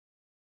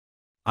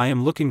I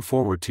am looking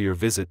forward to your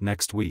visit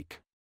next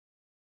week.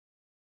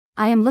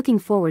 I am looking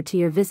forward to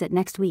your visit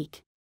next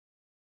week.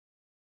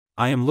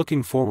 I am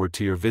looking forward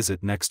to your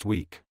visit next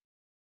week.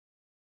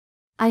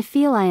 I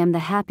feel I am the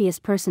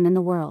happiest person in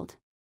the world.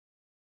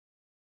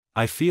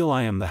 I feel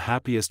I am the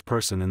happiest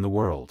person in the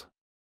world.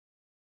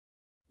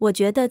 我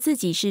觉得自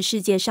己是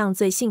世界上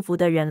最幸福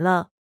的人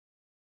了。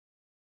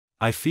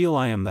I feel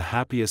I am the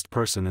happiest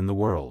person in the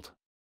world.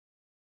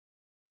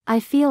 I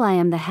feel I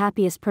am the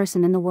happiest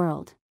person in the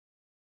world.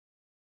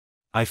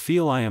 I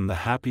feel I am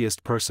the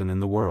happiest person in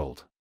the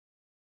world.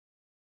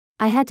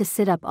 I had to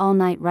sit up all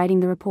night writing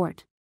the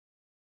report.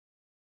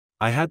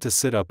 I had to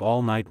sit up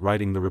all night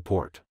writing the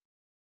report.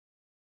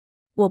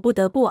 我不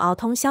得不熬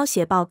通宵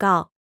写报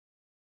告。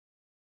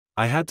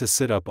I had to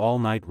sit up all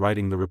night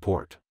writing the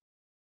report.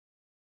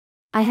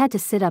 I had to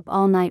sit up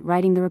all night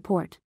writing the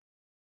report.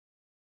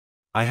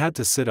 I had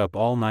to sit up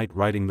all night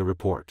writing the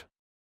report.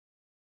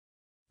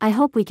 I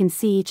hope we can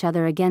see each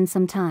other again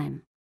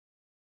sometime.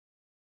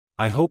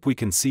 I hope we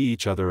can see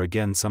each other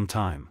again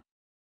sometime.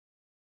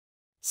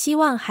 希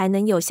望还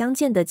能有相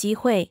见的机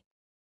会。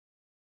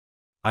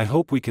I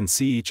hope we can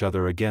see each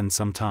other again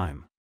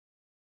sometime.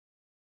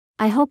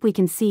 I hope we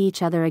can see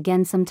each other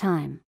again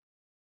sometime.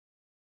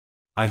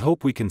 I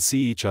hope we can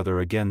see each other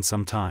again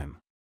sometime.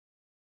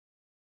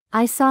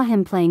 I saw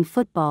him playing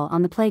football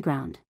on the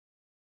playground.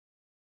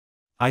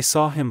 I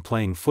saw him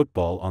playing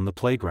football on the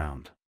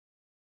playground.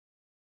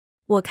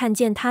 我看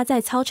见他在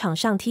操场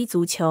上踢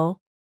足球。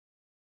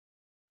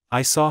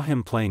I saw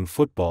him playing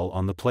football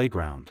on the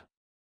playground.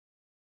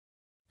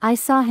 I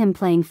saw him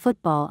playing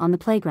football on the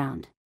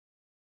playground.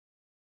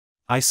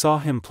 I saw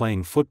him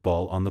playing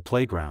football on the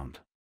playground.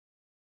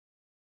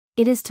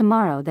 It is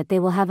tomorrow that they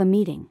will have a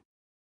meeting.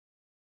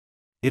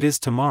 It is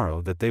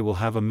tomorrow that they will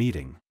have a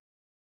meeting.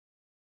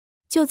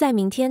 就在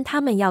明天他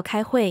们要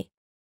开会。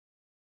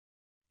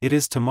It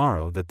is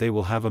tomorrow that they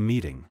will have a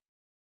meeting.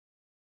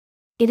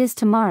 It is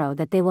tomorrow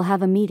that they will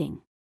have a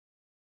meeting.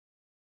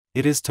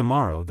 It is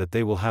tomorrow that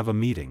they will have a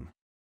meeting.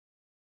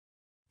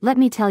 Let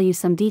me tell you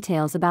some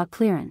details about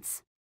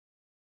clearance.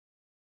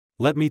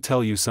 Let me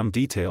tell you some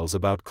details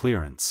about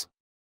clearance.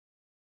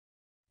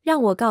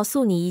 让我告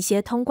诉你一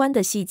些通关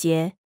的细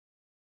节。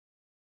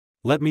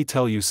Let me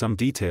tell you some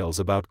details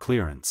about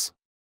clearance.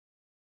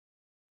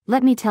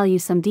 Let me tell you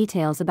some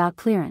details about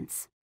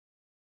clearance.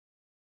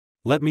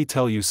 Let me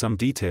tell you some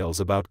details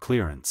about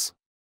clearance.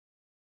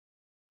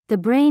 The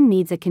brain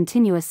needs a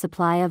continuous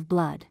supply of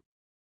blood.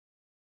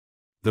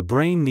 The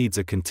brain needs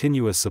a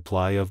continuous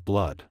supply of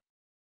blood.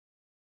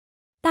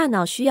 大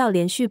脑需要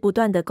连续不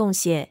断的供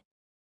血。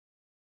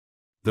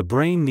The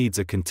brain needs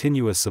a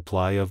continuous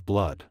supply of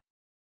blood.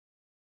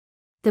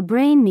 The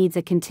brain needs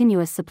a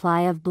continuous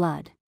supply of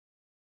blood.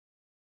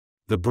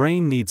 The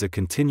brain needs a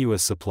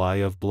continuous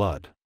supply of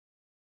blood.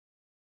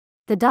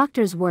 The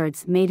doctor's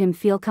words made him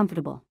feel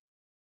comfortable.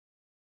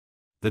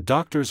 The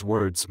doctor's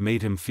words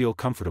made him feel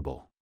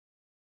comfortable.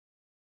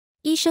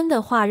 医生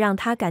的话让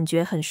他感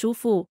觉很舒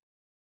服。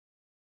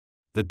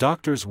The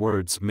doctor's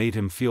words made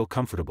him feel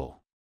comfortable.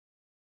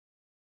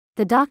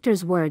 The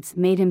doctor's words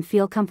made him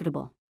feel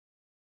comfortable.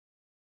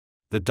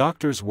 The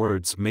doctor's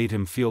words made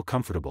him feel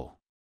comfortable.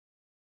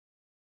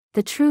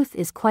 The truth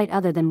is quite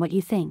other than what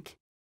you think.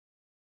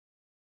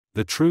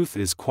 The truth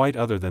is quite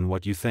other than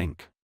what you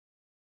think.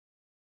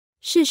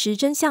 事实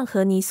真相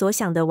和你所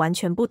想的完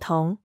全不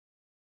同。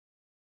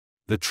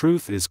The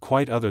truth is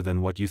quite other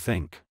than what you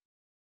think.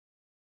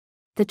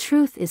 The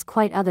truth is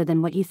quite other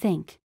than what you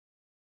think.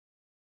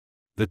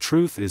 The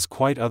truth is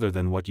quite other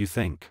than what you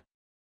think.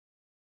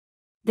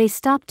 They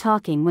stopped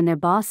talking when their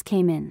boss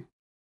came in.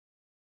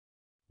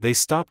 They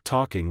stopped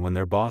talking when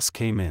their boss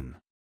came in.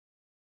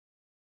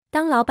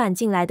 当老板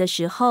进来的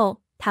时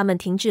候，他们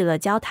停止了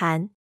交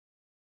谈。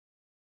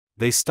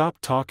They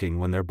stopped talking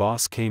when their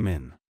boss came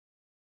in.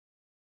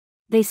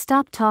 They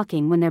stopped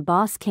talking when their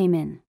boss came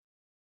in.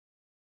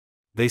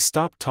 They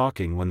stopped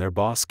talking when their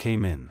boss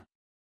came in.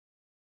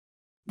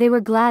 They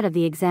were glad of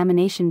the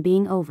examination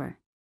being over.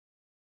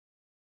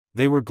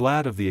 They were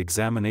glad of the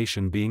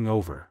examination being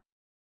over.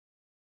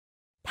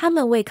 他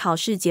们为考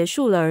试结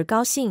束了而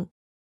高兴。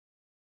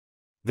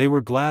They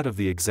were glad of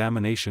the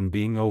examination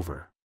being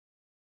over.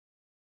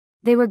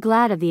 They were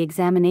glad of the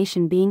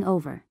examination being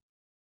over.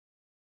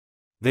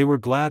 They were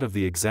glad of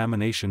the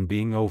examination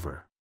being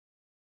over.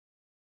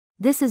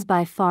 This is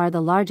by far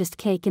the largest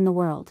cake in the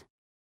world.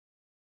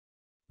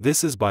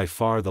 This is by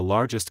far the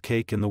largest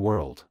cake in the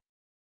world.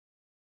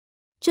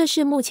 这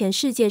是目前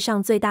世界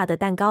上最大的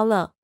蛋糕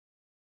了。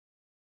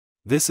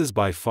This is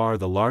by far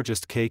the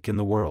largest cake in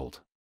the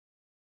world.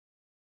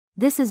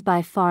 This is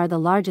by far the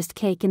largest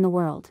cake in the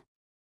world.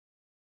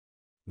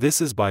 This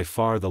is by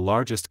far the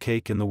largest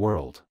cake in the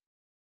world.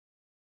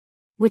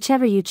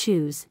 Whichever you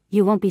choose,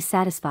 you won't be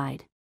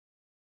satisfied.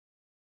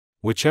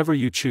 Whichever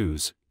you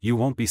choose, you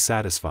won't be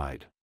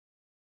satisfied.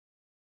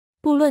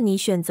 不论你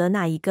选择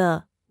哪一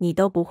个，你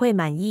都不会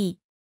满意。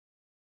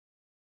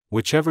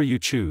Whichever you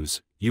choose,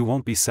 you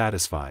won't be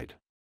satisfied.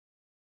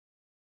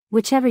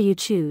 Whichever you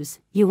choose,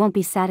 you won't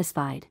be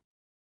satisfied.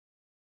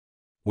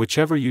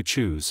 Whichever you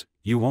choose,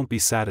 you won't be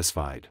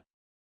satisfied.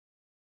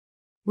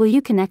 Will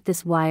you connect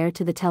this wire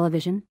to the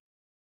television?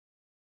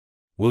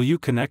 Will you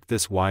connect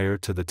this wire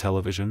to the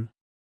television?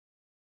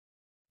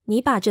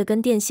 你把这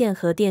根电线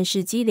和电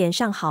视机连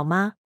上好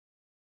吗？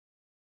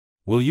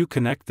 Will you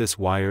connect this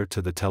wire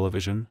to the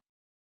television?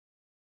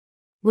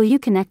 Will you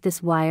connect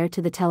this wire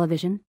to the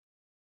television?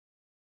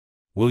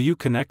 Will you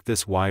connect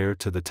this wire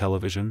to the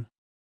television?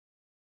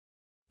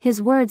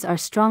 His words are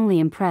strongly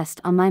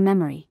impressed on my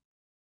memory.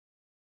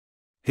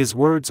 His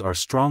words are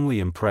strongly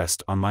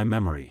impressed on my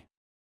memory.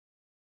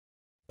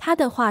 他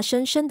的话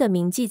深深地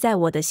铭记在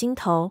我的心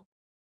头。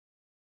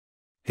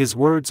His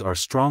words are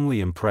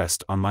strongly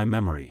impressed on my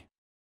memory.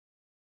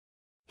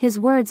 His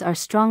words are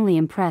strongly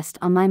impressed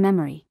on my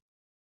memory.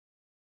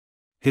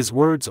 His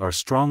words are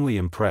strongly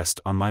impressed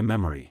on my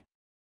memory.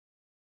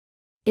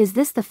 Is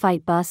this the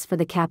fight bus for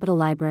the Capitol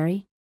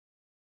Library?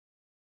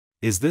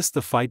 Is this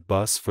the fight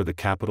bus for the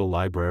Capitol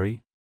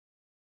Library?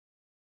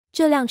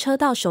 这辆车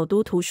到首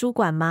都图书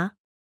馆吗？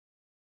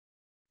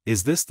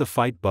 Is this the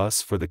fight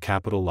bus for the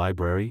Capitol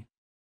Library?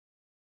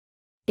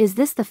 Is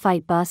this the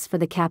fight bus for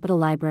the Capitol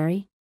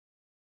Library?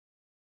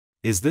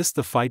 Is this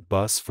the fight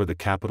bus for the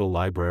Capitol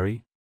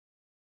Library?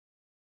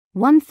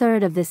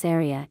 1/3 of this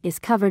area is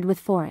covered with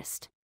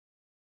forest.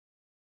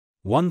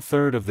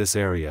 1/3 of this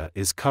area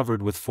is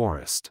covered with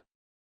forest.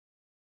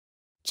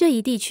 这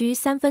一地区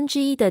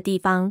1/3的地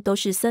方都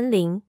是森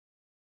林。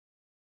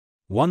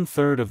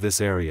1/3 of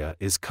this area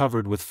is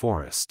covered with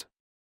forest.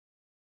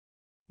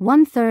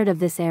 1/3 of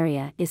this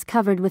area is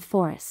covered with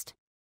forest.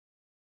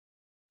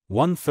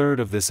 1/3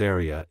 of this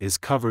area is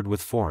covered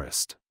with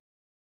forest.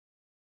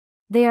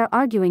 They are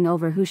arguing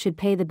over who should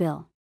pay the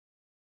bill.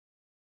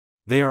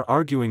 They are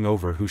arguing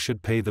over who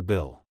should pay the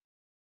bill.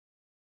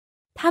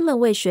 他们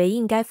为谁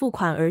应该付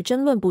款而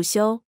争论不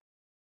休。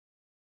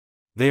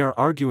They are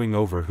arguing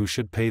over who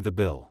should pay the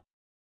bill.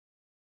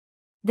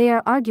 They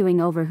are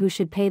arguing over who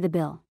should pay the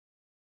bill.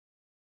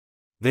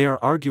 They are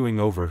arguing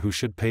over who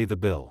should pay the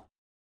bill.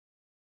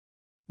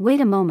 Wait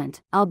a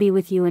moment, I'll be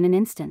with you in an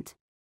instant.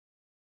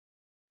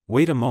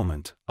 Wait a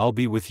moment, I'll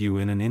be with you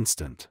in an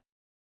instant.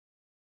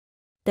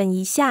 等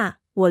一下，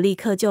我立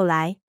刻就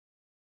来。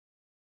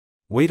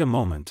Wait a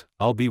moment,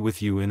 I'll be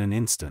with you in an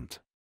instant.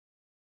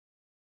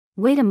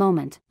 Wait a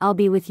moment, I'll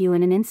be with you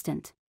in an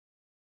instant.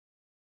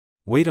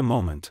 Wait a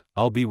moment,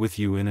 I'll be with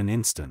you in an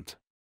instant.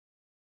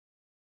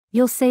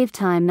 You'll save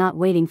time not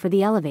waiting for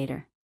the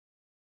elevator.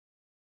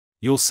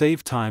 You'll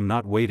save time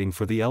not waiting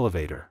for the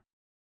elevator.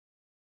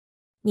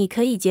 你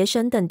可以节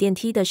省等电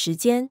梯的时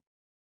间。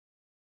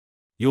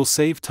You'll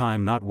save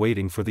time not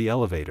waiting for the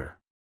elevator.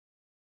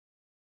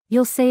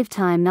 You'll save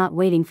time not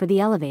waiting for the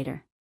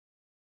elevator.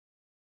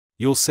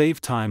 You'll save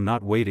time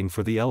not waiting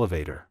for the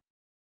elevator.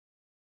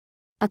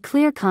 A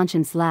clear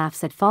conscience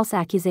laughs at false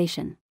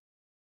accusation.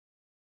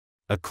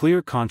 A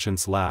clear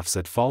conscience laughs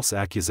at false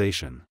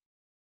accusation.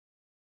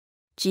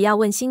 只要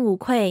问心无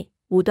愧，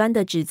无端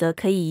的指责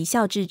可以一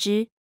笑置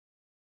之。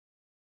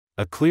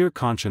A clear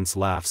conscience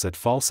laughs at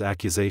false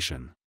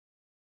accusation.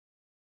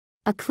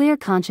 A clear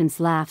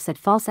conscience laughs at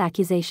false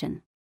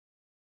accusation.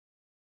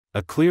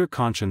 A clear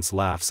conscience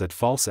laughs at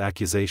false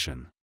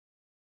accusation.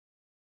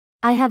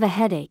 I have a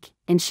headache,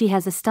 and she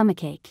has a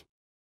stomachache.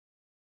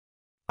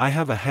 I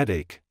have a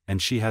headache, and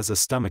she has a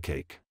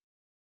stomachache.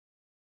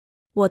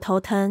 我头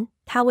疼，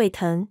她胃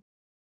疼。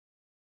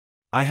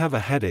I have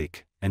a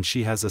headache, and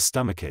she has a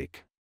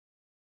stomachache.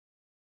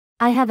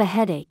 I have a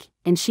headache,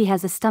 and she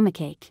has a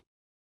stomachache.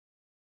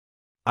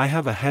 I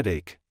have a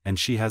headache, and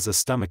she has a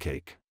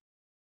stomachache.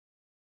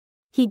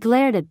 He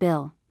glared at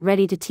Bill,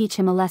 ready to teach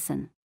him a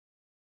lesson.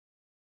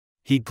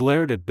 He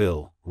glared at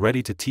Bill,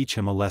 ready to teach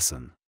him a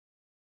lesson.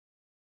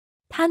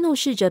 他怒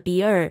视着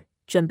比尔，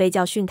准备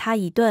教训他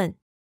一顿。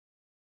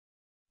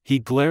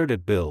He glared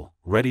at Bill,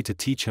 ready to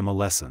teach him a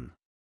lesson.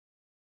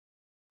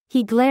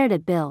 He glared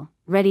at Bill,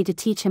 ready to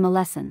teach him a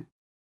lesson.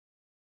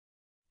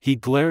 He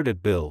glared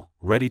at Bill,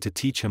 ready to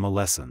teach him a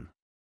lesson.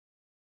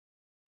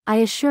 I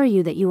assure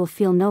you that you will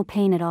feel no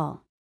pain at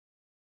all.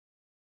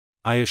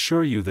 I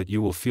assure you that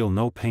you will feel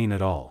no pain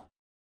at all.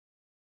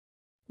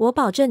 我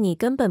保证你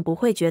根本不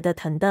会觉得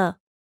疼的。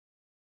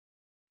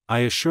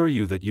I assure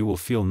you that you will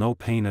feel no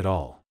pain at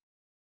all.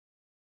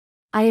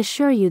 I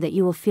assure you that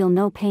you will feel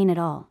no pain at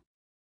all.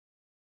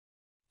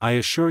 I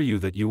assure you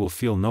that you will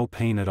feel no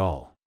pain at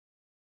all.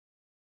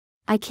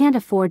 I can't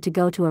afford to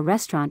go to a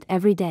restaurant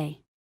every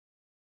day.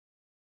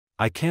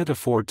 I can't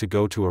afford to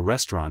go to a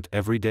restaurant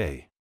every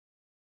day.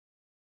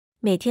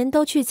 每天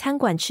都去餐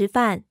馆吃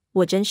饭，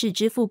我真是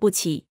支付不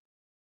起。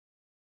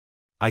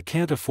I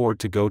can't afford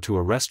to go to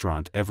a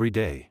restaurant every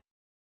day.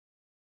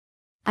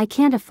 I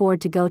can't afford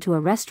to go to a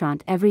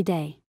restaurant every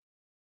day.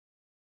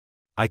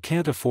 I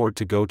can't afford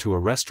to go to a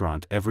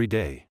restaurant every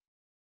day.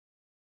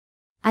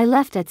 I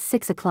left at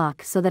 6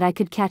 o'clock so that I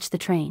could catch the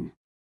train.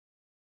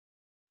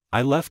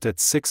 I left at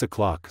 6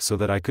 o'clock so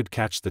that I could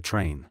catch the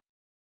train.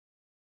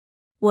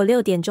 我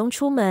6点钟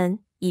出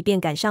门，以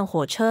便赶上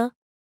火车。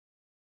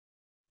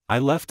I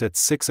left at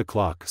 6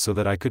 o'clock so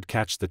that I could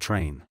catch the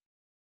train.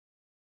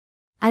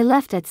 I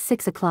left at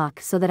 6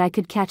 o'clock so that I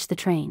could catch the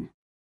train.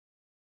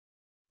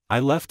 I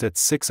left at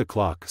 6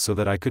 o'clock so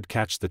that I could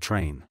catch the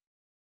train.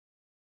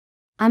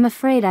 I'm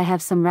afraid I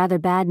have some rather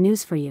bad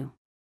news for you.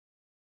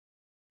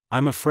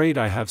 I'm afraid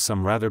I have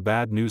some rather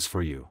bad news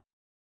for you.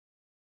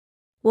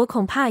 我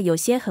恐怕有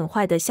些很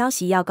坏的消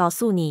息要告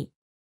诉你。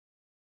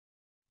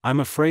I'm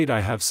afraid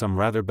I have some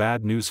rather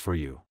bad news for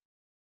you.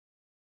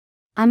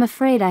 I'm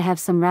afraid I have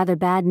some rather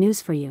bad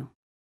news for you.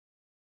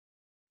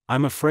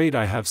 I'm afraid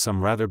I have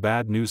some rather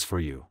bad news for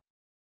you.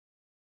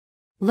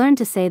 Learn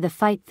to say the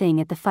fight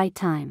thing at the fight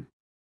time.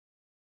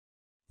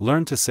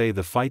 Learn to say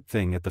the fight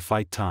thing at the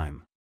fight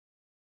time.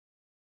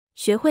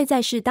 学会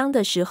在适当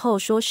的时候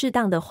说适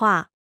当的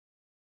话。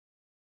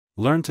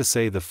Learn to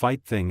say the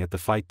fight thing at the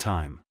fight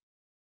time.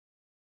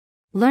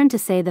 Learn to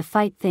say the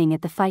fight thing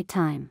at the fight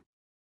time.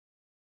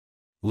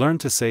 Learn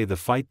to say the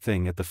fight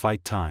thing at the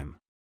fight time.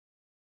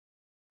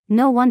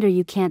 No wonder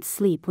you can't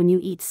sleep when you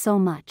eat so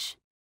much.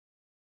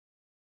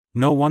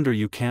 No wonder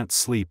you can't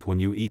sleep when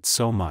you eat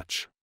so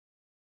much.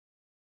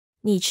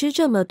 你吃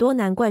这么多，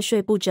难怪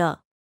睡不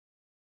着。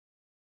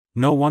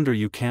No wonder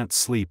you can't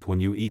sleep when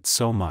you eat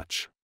so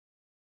much.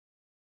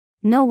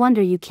 No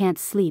wonder you can't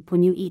sleep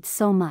when you eat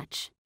so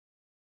much.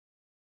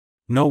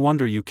 No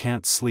wonder you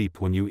can't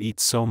sleep when you eat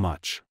so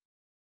much.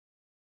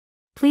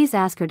 Please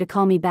ask her to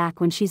call me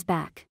back when she's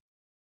back.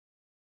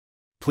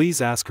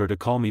 Please ask her to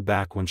call me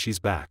back when she's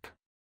back.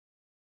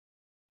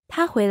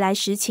 她回来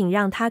时，请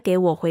让她给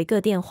我回个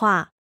电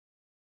话。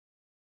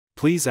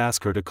Please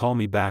ask her to call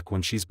me back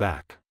when she's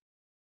back.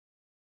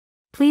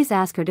 Please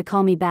ask her to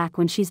call me back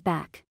when she's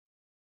back.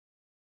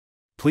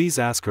 Please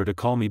ask her to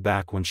call me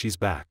back when she's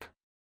back.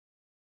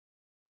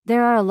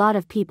 There are a lot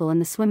of people in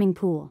the swimming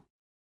pool.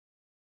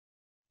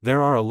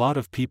 There are a lot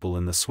of people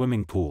in the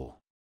swimming pool.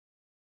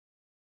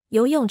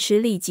 游泳池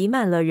里挤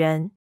满了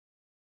人。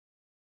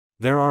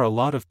There are a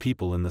lot of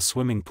people in the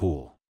swimming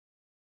pool.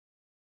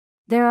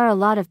 There are a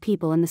lot of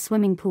people in the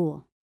swimming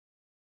pool.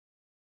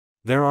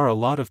 There are a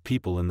lot of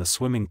people in the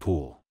swimming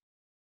pool.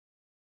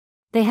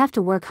 They have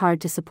to work hard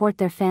to support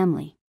their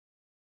family.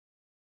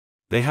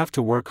 They have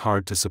to work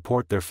hard to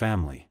support their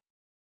family.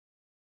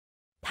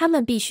 他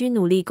们必须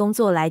努力工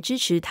作来支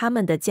持他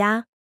们的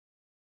家。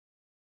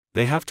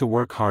They have to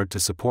work hard to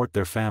support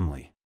their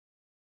family.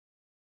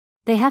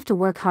 They have to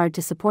work hard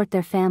to support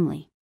their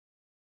family.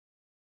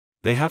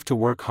 They have to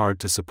work hard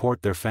to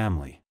support their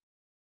family.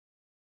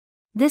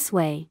 This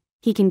way,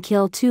 he can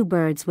kill 2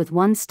 birds with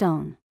 1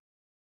 stone.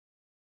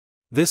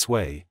 This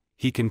way,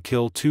 he can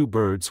kill 2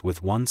 birds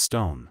with 1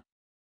 stone.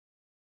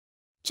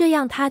 这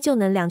样他就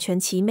能两全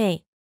其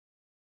美。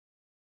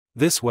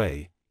This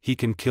way, he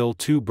can kill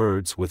 2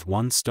 birds with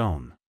 1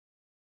 stone.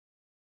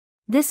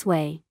 This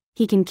way,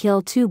 he can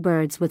kill 2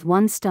 birds with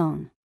 1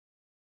 stone.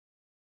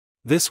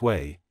 This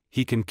way,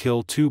 he can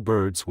kill 2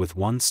 birds with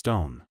 1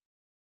 stone.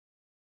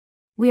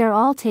 We are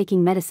all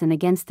taking medicine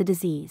against the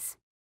disease.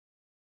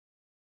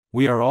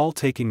 We are all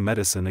taking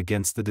medicine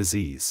against the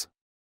disease.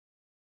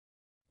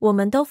 我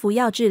们都服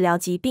药治疗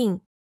疾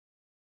病。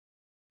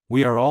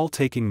We are all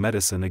taking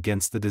medicine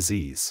against the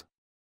disease.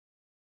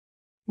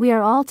 We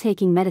are all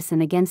taking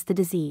medicine against the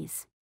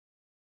disease.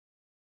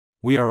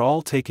 We are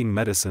all taking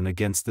medicine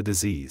against the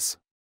disease.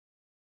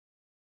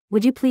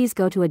 Would you please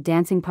go to a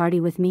dancing party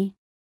with me?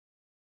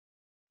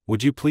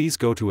 Would you please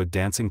go to a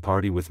dancing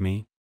party with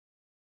me?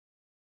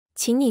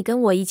 请你跟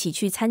我一起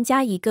去参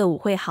加一个舞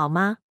会好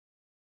吗？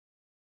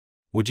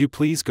 Would you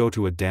please go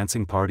to a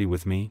dancing party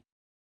with me?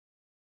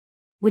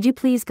 Would you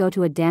please go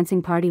to a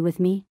dancing party with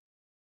me?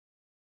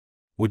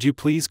 Would you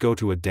please go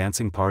to a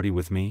dancing party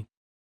with me?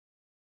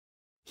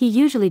 He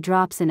usually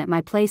drops in at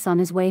my place on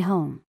his way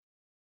home.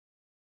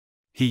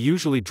 He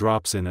usually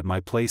drops in at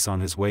my place on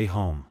his way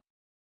home.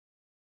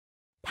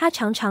 他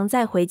常常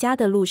在回家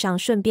的路上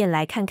顺便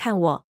来看看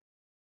我。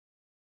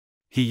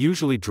He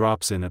usually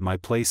drops in at my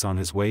place on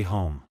his way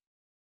home.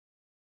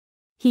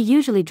 He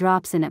usually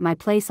drops in at my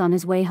place on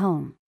his way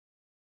home.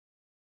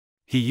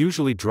 He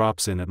usually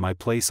drops in at my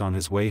place on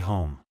his way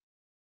home.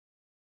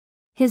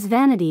 His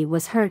vanity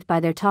was hurt by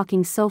their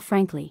talking so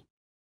frankly.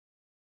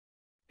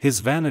 His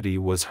vanity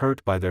was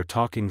hurt by their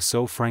talking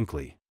so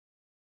frankly.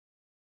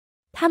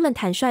 他们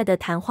坦率的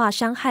谈话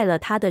伤害了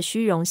他的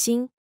虚荣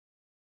心。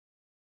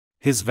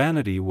His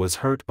vanity was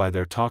hurt by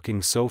their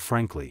talking so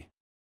frankly.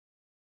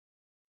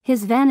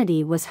 His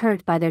vanity was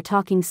hurt by their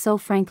talking so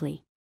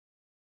frankly.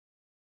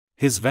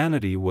 His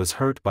vanity was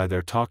hurt by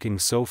their talking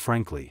so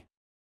frankly.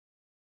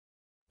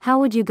 How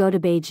would you go to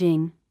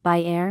Beijing,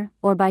 by air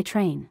or by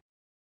train?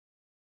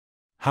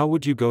 How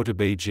would you go to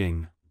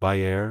Beijing, by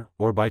air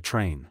or by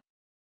train?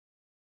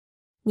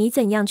 你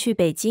怎样去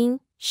北京？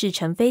是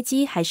乘飞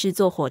机还是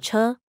坐火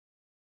车？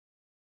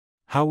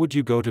 How would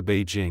you go to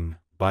Beijing,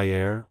 by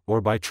air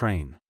or by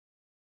train?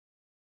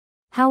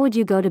 How would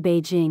you go to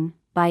Beijing,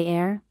 by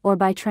air or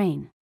by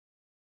train?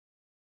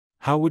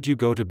 How would you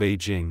go to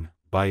Beijing,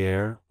 by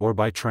air or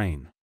by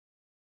train?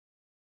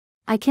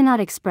 I cannot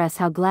express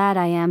how glad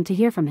I am to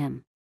hear from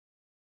him.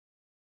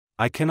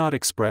 I cannot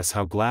express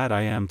how glad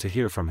I am to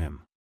hear from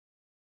him.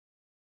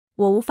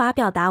 我无法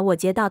表达我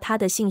接到他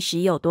的信时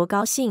有多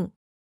高兴。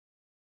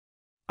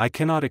I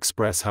cannot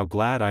express how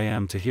glad I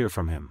am to hear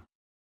from him.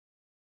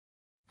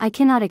 I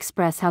cannot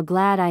express how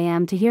glad I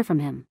am to hear from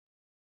him.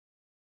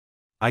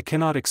 I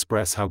cannot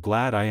express how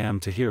glad I am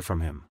to hear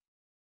from him.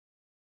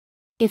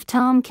 If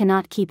Tom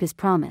cannot keep his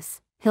promise,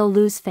 he'll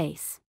lose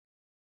face.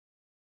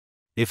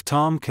 If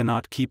Tom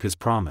cannot keep his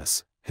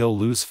promise, he'll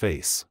lose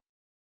face.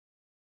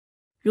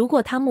 如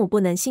果汤姆不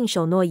能信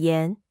守诺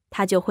言，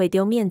他就会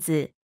丢面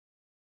子。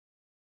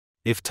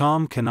If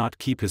Tom cannot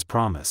keep his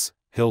promise,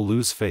 he'll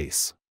lose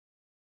face.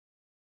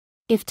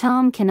 If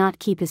Tom cannot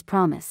keep his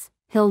promise,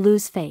 he'll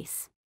lose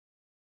face.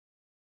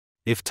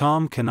 If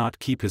Tom cannot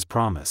keep his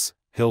promise,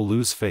 he'll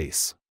lose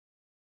face.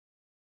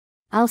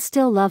 I'll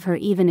still love her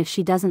even if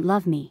she doesn't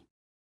love me.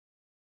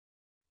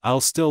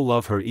 I'll still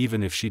love her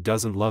even if she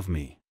doesn't love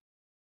me.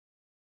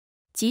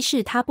 即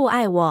使他不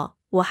爱我，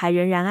我还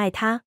仍然爱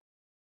他。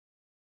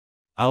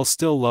I'll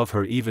still love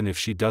her even if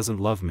she doesn't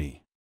love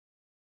me.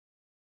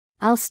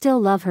 I'll still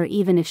love her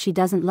even if she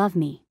doesn't love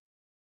me.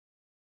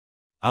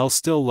 I'll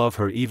still love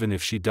her even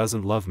if she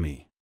doesn't love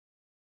me.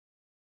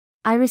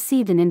 I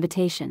received an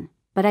invitation,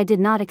 but I did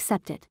not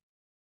accept it.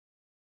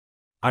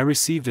 I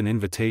received an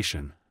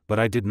invitation, but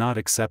I did not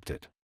accept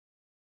it.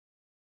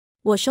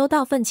 我收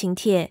到份请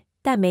帖，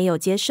但没有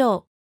接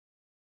受。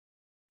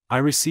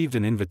I received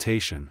an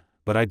invitation,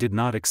 but I did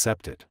not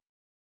accept it.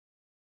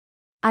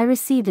 I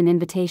received an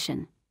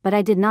invitation, but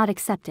I did not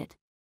accept it.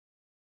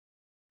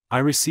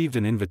 I received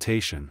an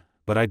invitation,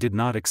 but I did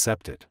not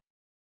accept it.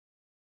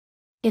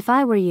 If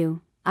I were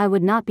you, I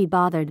would not be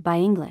bothered by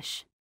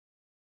English.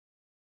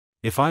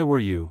 If I were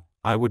you,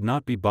 I would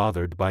not be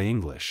bothered by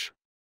English.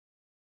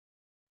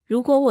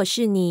 如果我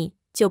是你，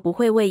就不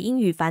会为英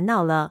语烦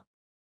恼了。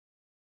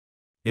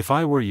If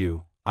I were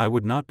you, I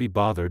would not be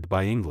bothered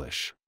by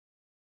English.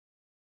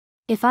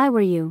 If I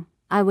were you,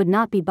 I would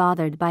not be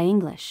bothered by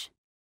English.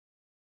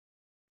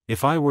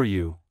 If I were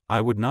you,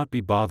 I would not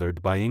be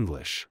bothered by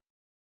English.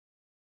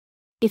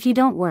 If you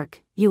don't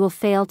work, you will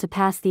fail to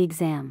pass the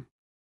exam.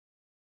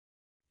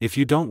 If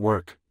you don't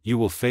work, you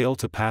will fail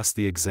to pass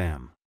the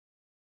exam.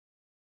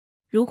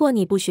 如果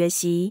你不学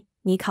习，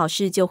你考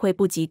试就会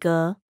不及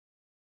格。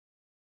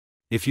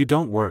If you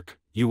don't work,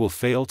 you will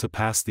fail to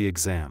pass the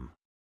exam.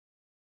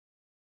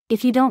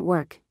 If you don't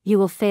work, you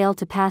will fail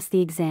to pass the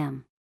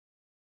exam.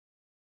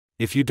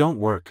 If you don't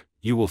work,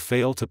 you will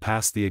fail to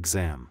pass the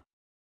exam.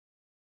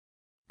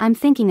 I'm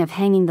thinking of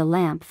hanging the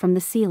lamp from the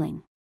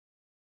ceiling.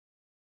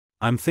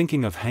 I'm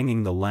thinking of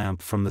hanging the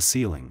lamp from the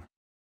ceiling.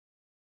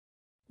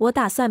 我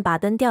打算把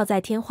灯吊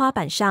在天花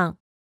板上。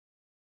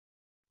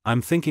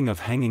I'm thinking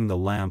of hanging the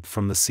lamp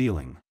from the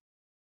ceiling.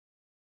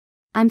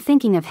 I'm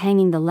thinking of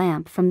hanging the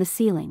lamp from the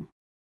ceiling.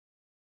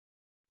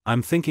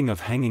 I'm thinking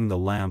of hanging the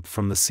lamp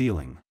from the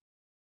ceiling.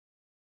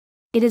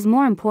 It is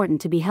more important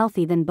to be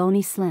healthy than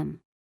bony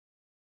slim.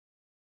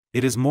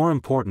 It is more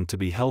important to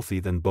be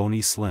healthy than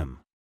bony slim.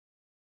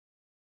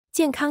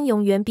 健康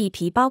永远比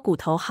皮包骨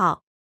头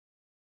好。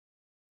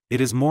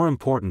It is more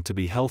important to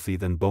be healthy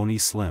than bony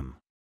slim.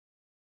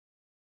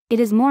 It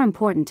is more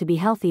important to be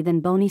healthy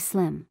than bony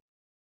slim.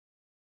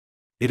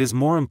 It is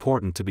more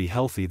important to be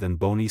healthy than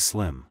bony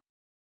slim.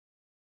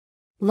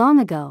 Long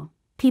ago,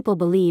 people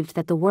believed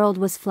that the world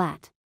was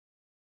flat.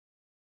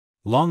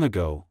 Long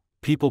ago,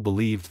 people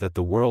believed that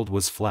the world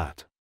was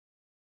flat.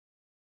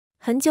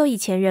 很久以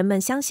前，人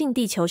们相信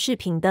地球是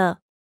平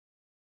的。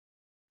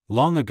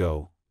Long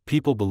ago,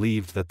 people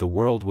believed that the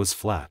world was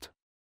flat.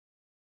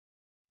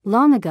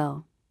 Long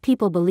ago,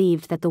 people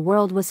believed that the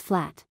world was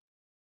flat.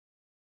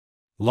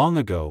 Long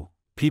ago,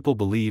 people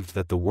believed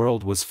that the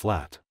world was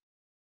flat.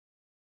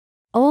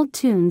 Old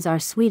tunes are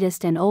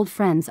sweetest and old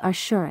friends are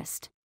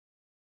surest.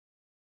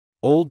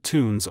 Old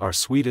tunes are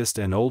sweetest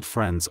and old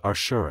friends are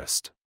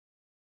surest.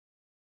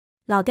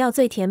 老调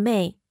最甜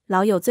美，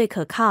老友最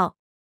可靠。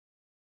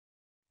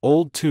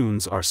Old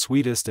tunes are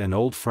sweetest and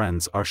old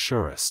friends are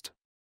surest.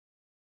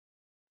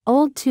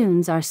 Old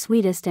tunes are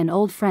sweetest and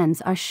old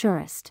friends are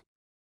surest.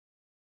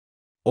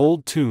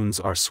 Old tunes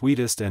are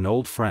sweetest and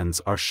old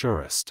friends are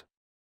surest.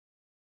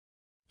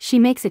 She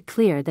makes it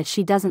clear that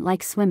she doesn't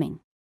like swimming.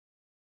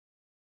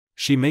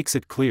 She makes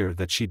it clear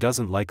that she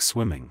doesn't like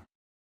swimming.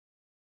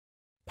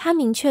 她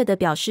明确地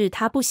表示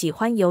她不喜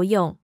欢游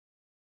泳。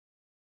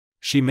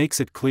She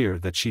makes it clear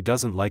that she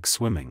doesn't like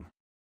swimming.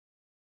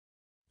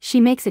 She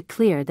makes it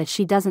clear that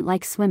she doesn't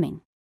like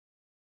swimming.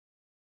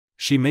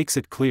 She makes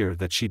it clear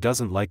that she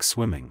doesn't like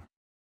swimming.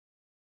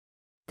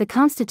 The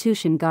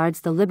Constitution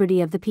guards the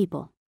liberty of the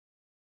people.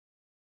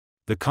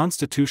 The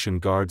Constitution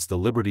guards the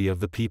liberty of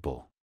the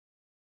people.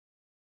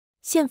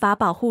 宪法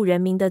保护人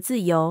民的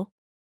自由。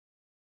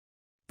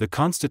The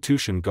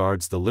Constitution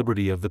guards the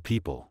liberty of the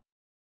people.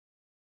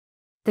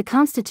 The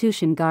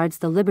Constitution guards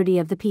the liberty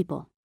of the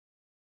people.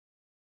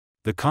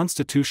 The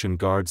Constitution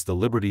guards the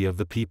liberty of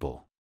the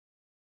people.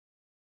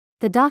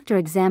 The doctor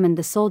examined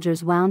the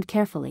soldier's wound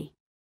carefully.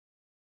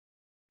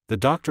 The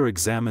doctor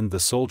examined the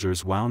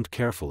soldier's wound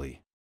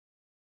carefully.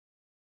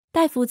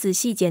 大夫仔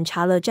细检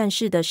查了战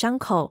士的伤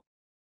口。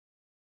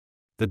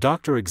The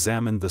doctor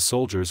examined the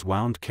soldier's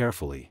wound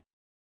carefully.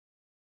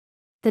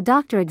 The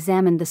doctor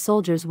examined the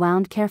soldier's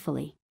wound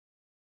carefully.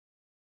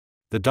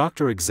 The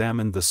doctor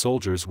examined the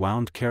soldier's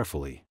wound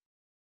carefully.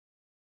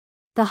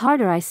 The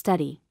harder I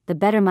study, the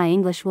better my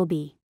English will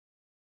be.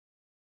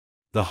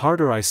 The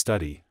harder I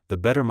study, the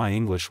better my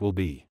English will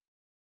be.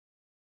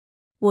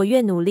 我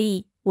越努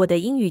力，我的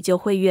英语就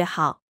会越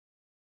好。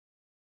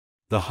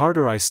The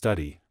harder I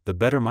study, the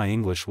better my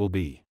English will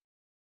be.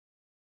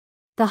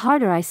 The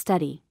harder I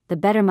study, the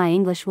better my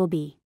English will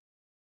be.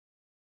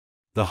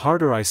 The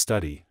harder I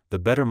study, the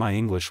better my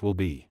English will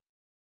be.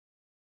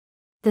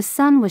 The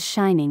sun was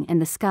shining and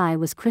the sky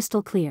was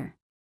crystal clear.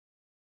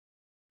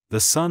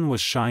 The sun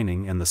was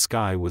shining and the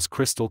sky was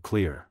crystal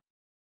clear.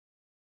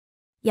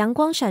 阳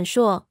光闪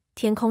烁，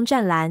天空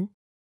湛蓝。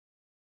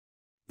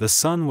The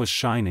sun was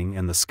shining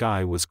and the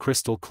sky was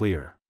crystal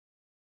clear.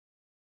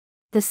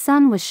 The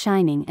sun was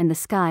shining and the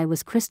sky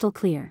was crystal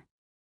clear.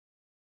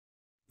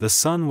 The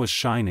sun was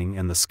shining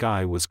and the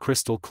sky was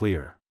crystal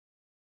clear.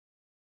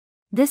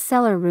 This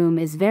cellar room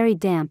is very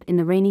damp in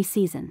the rainy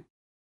season.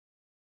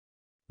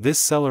 This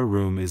cellar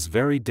room is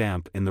very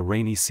damp in the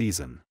rainy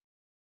season.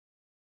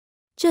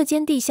 这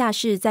间地下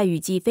室在雨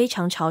季非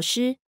常潮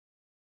湿。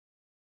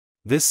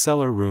This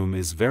cellar room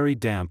is very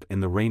damp in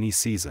the rainy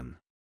season.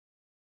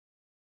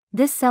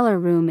 This cellar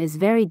room is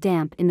very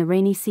damp in the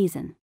rainy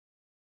season.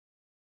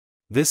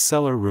 This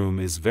cellar room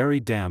is very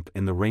damp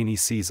in the rainy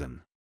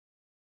season.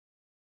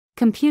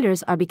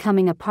 Computers are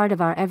becoming a part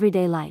of our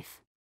everyday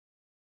life.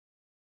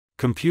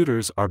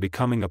 Computers are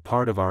becoming a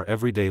part of our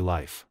everyday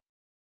life.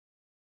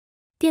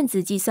 电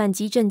子计算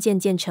机正渐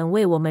渐成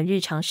为我们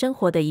日常生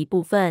活的一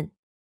部分。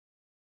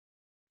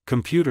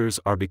Computers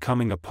are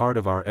becoming a part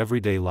of our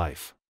everyday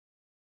life.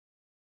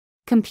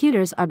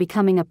 Computers are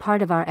becoming a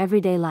part of our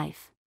everyday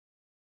life.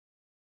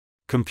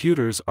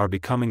 Computers are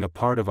becoming a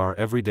part of our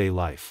everyday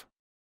life.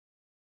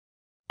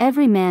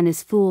 Every man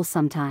is fool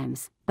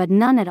sometimes, but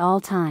none at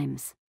all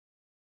times.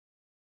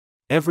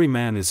 Every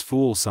man is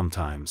fool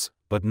sometimes,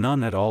 but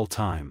none at all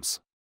times.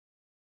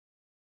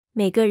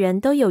 每个人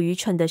都有愚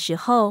蠢的时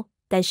候，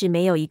但是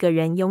没有一个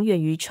人永远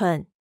愚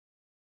蠢。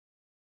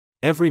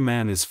Every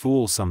man is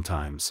fool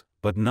sometimes,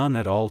 but none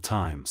at all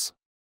times.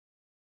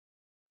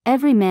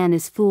 Every man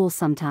is fool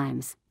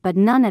sometimes, but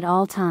none at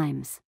all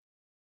times.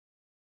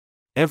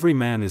 Every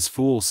man is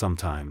fool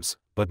sometimes,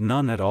 but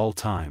none at all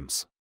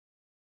times.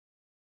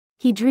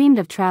 He dreamed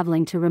of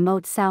traveling to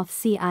remote South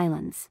Sea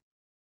islands.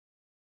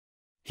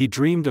 He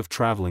dreamed of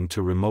traveling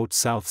to remote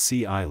South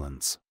Sea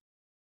islands.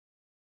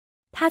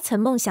 他曾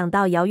梦想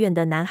到遥远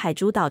的南海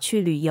诸岛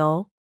去旅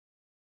游。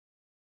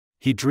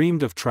He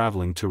dreamed of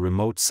traveling to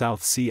remote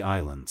South Sea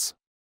islands.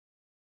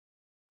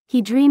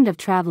 He dreamed of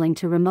traveling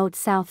to remote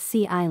South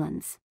Sea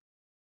islands.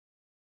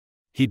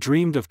 He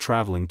dreamed of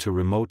traveling to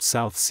remote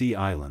South Sea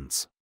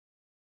islands.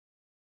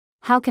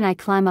 How can I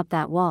climb up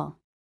that wall?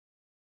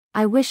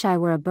 I wish I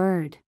were a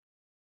bird.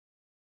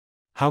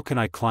 How can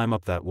I climb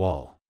up that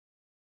wall?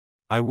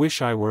 I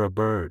wish I were a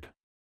bird.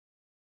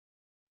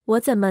 我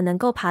怎么能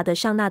够爬得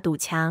上那堵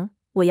墙？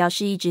我要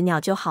是一只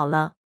鸟就好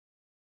了。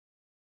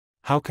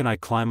How can I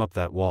climb up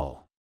that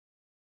wall?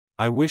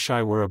 I wish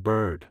I were a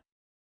bird.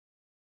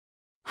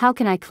 How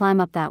can I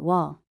climb up that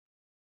wall?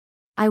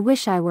 I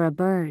wish I were a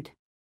bird.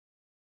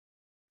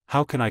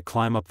 How can I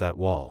climb up that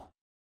wall?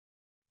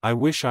 I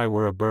wish I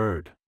were a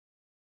bird.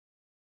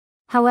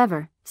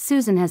 However,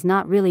 Susan has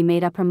not really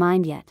made up her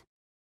mind yet.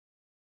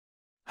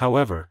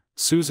 However,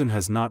 Susan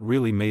has not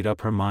really made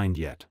up her mind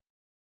yet.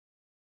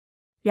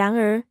 然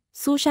而，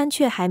苏珊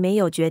却还没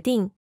有决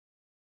定。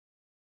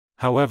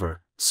However,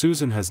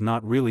 Susan has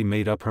not really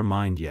made up her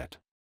mind yet.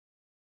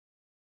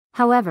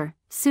 However,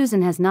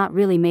 Susan has not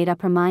really made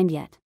up her mind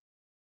yet.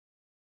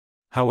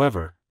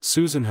 However,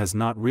 Susan has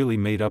not really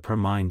made up her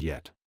mind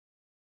yet.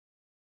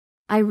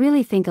 I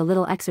really think a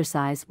little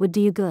exercise would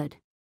do you good.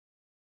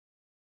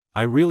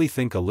 I really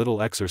think a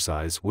little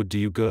exercise would do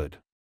you good.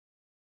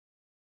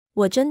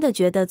 我真的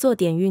觉得做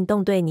点运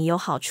动对你有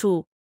好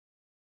处。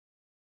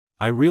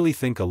I really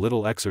think a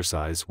little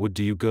exercise would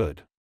do you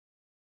good.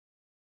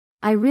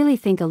 I really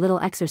think a little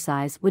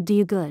exercise would do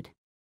you good.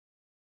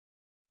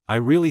 I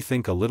really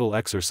think a little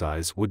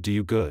exercise would do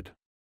you good.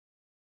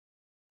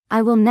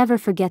 I will never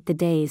forget the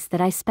days that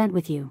I spent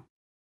with you.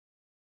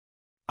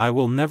 I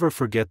will never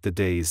forget the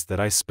days that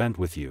I spent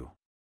with you.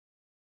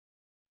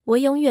 我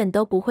永远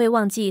都不会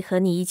忘记和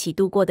你一起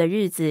度过的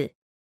日子。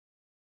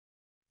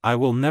I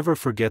will never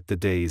forget the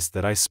days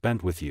that I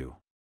spent with you.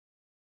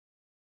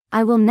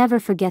 I will never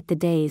forget the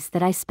days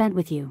that I spent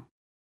with you.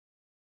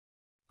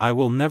 I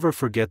will never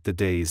forget the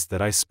days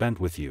that I spent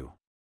with you.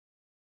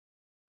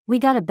 We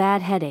got a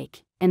bad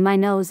headache, and my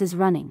nose is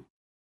running.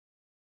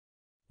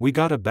 We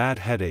got a bad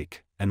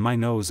headache, and my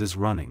nose is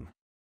running.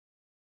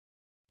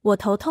 我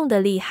头痛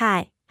得厉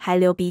害，还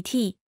流鼻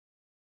涕。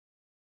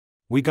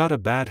We got a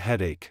bad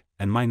headache,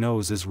 and my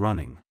nose is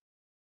running.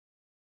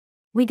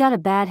 We got a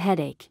bad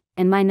headache,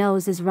 and my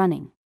nose is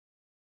running.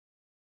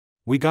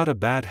 We got a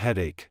bad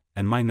headache,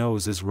 and my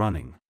nose is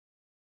running.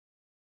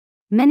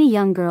 Many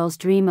young girls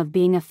dream of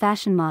being a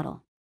fashion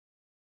model.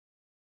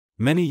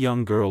 Many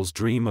young girls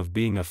dream of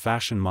being a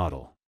fashion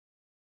model.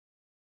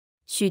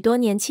 许多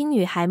年轻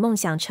女孩梦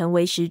想成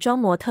为时装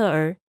模特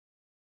儿。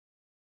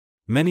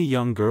Many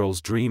young girls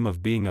dream of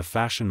being a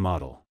fashion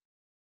model.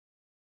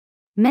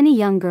 Many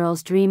young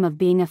girls dream of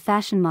being a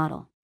fashion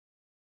model.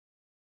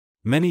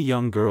 Many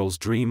young girls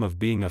dream of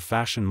being a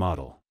fashion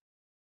model.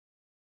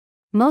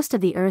 Most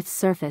of the Earth's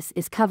surface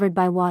is covered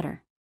by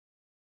water.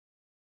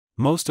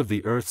 Most of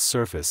the Earth's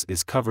surface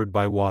is covered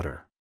by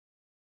water.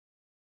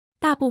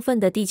 大部分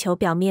的地球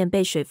表面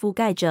被水覆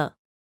盖着。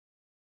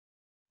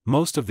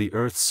Most of the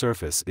Earth's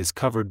surface is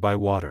covered by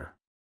water.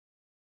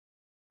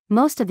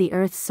 Most of the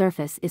Earth's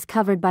surface is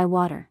covered by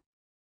water.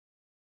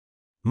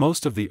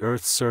 Most of the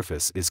Earth's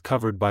surface is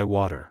covered by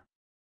water.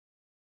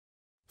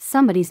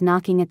 Somebody's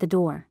knocking at the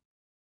door.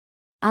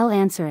 I'll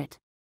answer it.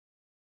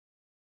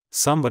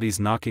 Somebody's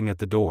knocking at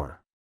the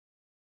door.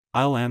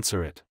 I'll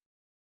answer it.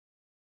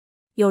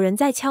 有人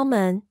在敲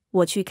门，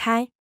我去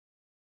开。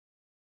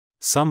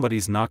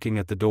Somebody's knocking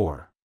at the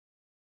door.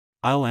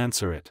 I'll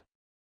answer it.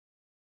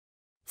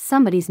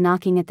 Somebody's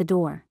knocking at the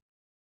door.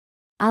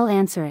 I'll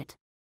answer it.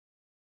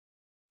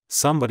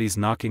 Somebody's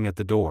knocking at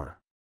the door.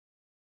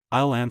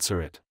 I'll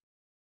answer it.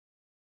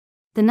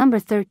 The number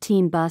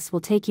 13 bus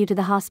will take you to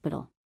the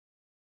hospital.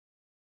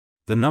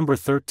 The number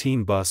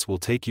 13 bus will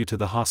take you to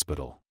the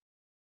hospital.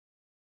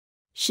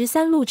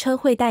 13路车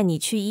会带你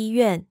去医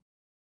院。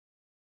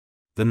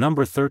The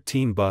number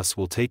 13 bus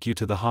will take you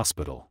to the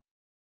hospital.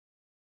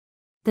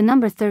 The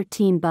number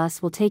 13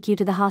 bus will take you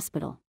to the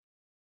hospital.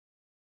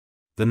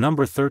 The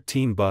number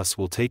 13 bus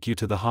will take you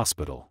to the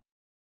hospital.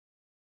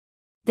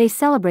 They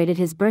celebrated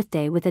his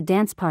birthday with a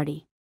dance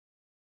party.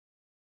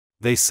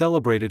 They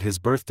celebrated his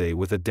birthday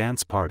with a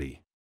dance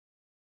party.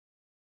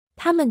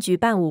 他们举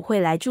办舞会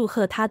来祝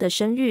贺他的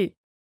生日。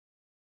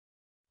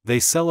They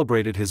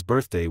celebrated his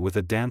birthday with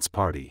a dance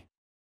party.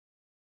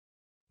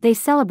 They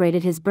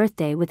celebrated his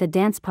birthday with a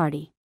dance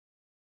party.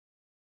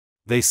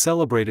 They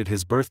celebrated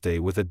his birthday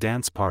with a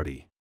dance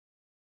party.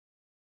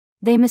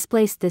 They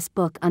misplaced this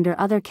book under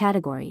other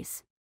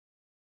categories.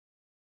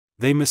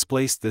 They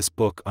misplaced this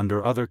book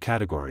under other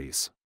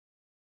categories.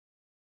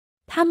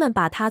 他们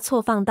把它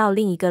错放到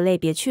另一个类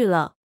别去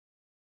了。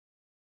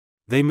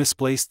They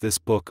misplaced this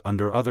book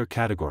under other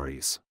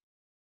categories.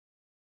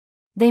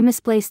 They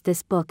misplaced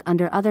this book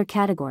under other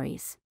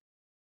categories.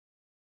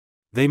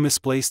 They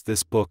misplaced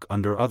this book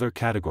under other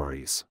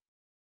categories.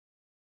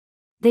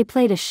 They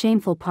played a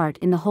shameful part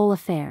in the whole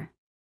affair.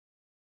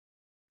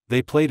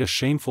 They played a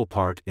shameful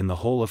part in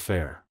the whole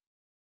affair.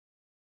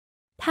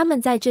 他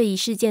们在这一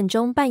事件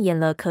中扮演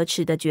了可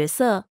耻的角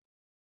色。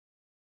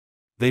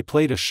They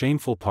played a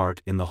shameful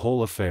part in the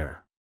whole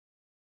affair.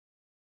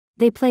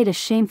 They played a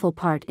shameful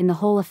part in the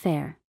whole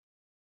affair.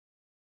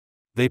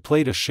 They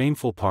played a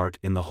shameful part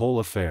in the whole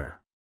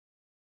affair.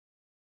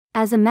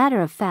 As a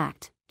matter of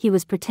fact, he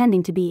was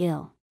pretending to be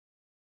ill.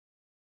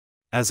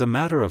 As a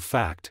matter of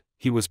fact,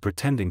 he was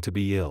pretending to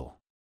be ill.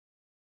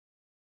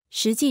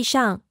 实际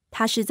上，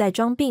他是在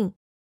装病。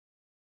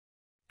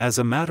As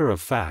a matter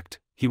of fact,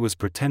 he was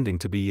pretending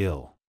to be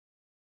ill.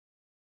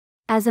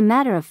 As a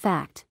matter of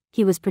fact,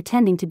 he was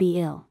pretending to be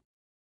ill.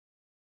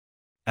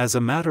 As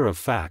a matter of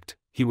fact,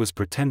 he was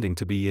pretending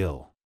to be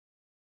ill.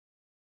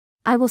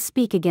 I will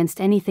speak against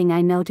anything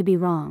I know to be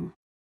wrong.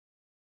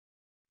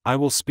 I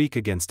will speak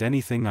against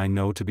anything I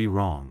know to be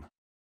wrong.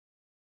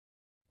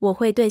 我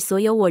会对所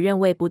有我认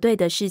为不对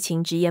的事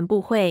情直言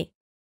不讳。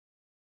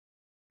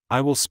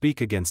I will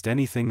speak against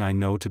anything I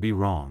know to be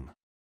wrong.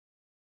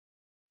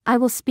 I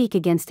will speak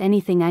against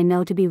anything I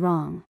know to be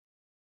wrong.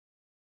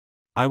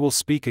 I will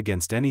speak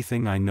against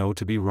anything I know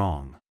to be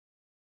wrong.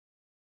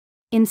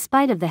 In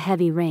spite of the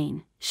heavy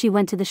rain, she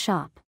went to the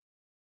shop.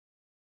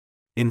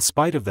 In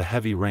spite of the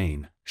heavy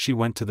rain, she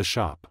went to the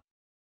shop.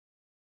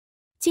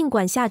 尽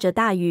管下着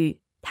大雨，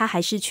她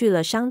还是去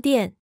了商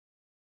店。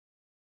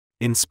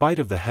In spite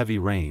of the heavy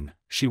rain,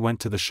 she went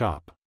to the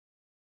shop.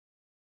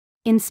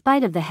 In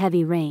spite of the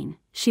heavy rain,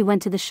 she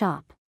went to the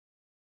shop.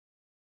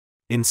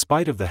 In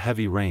spite of the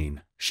heavy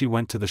rain, she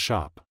went to the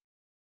shop.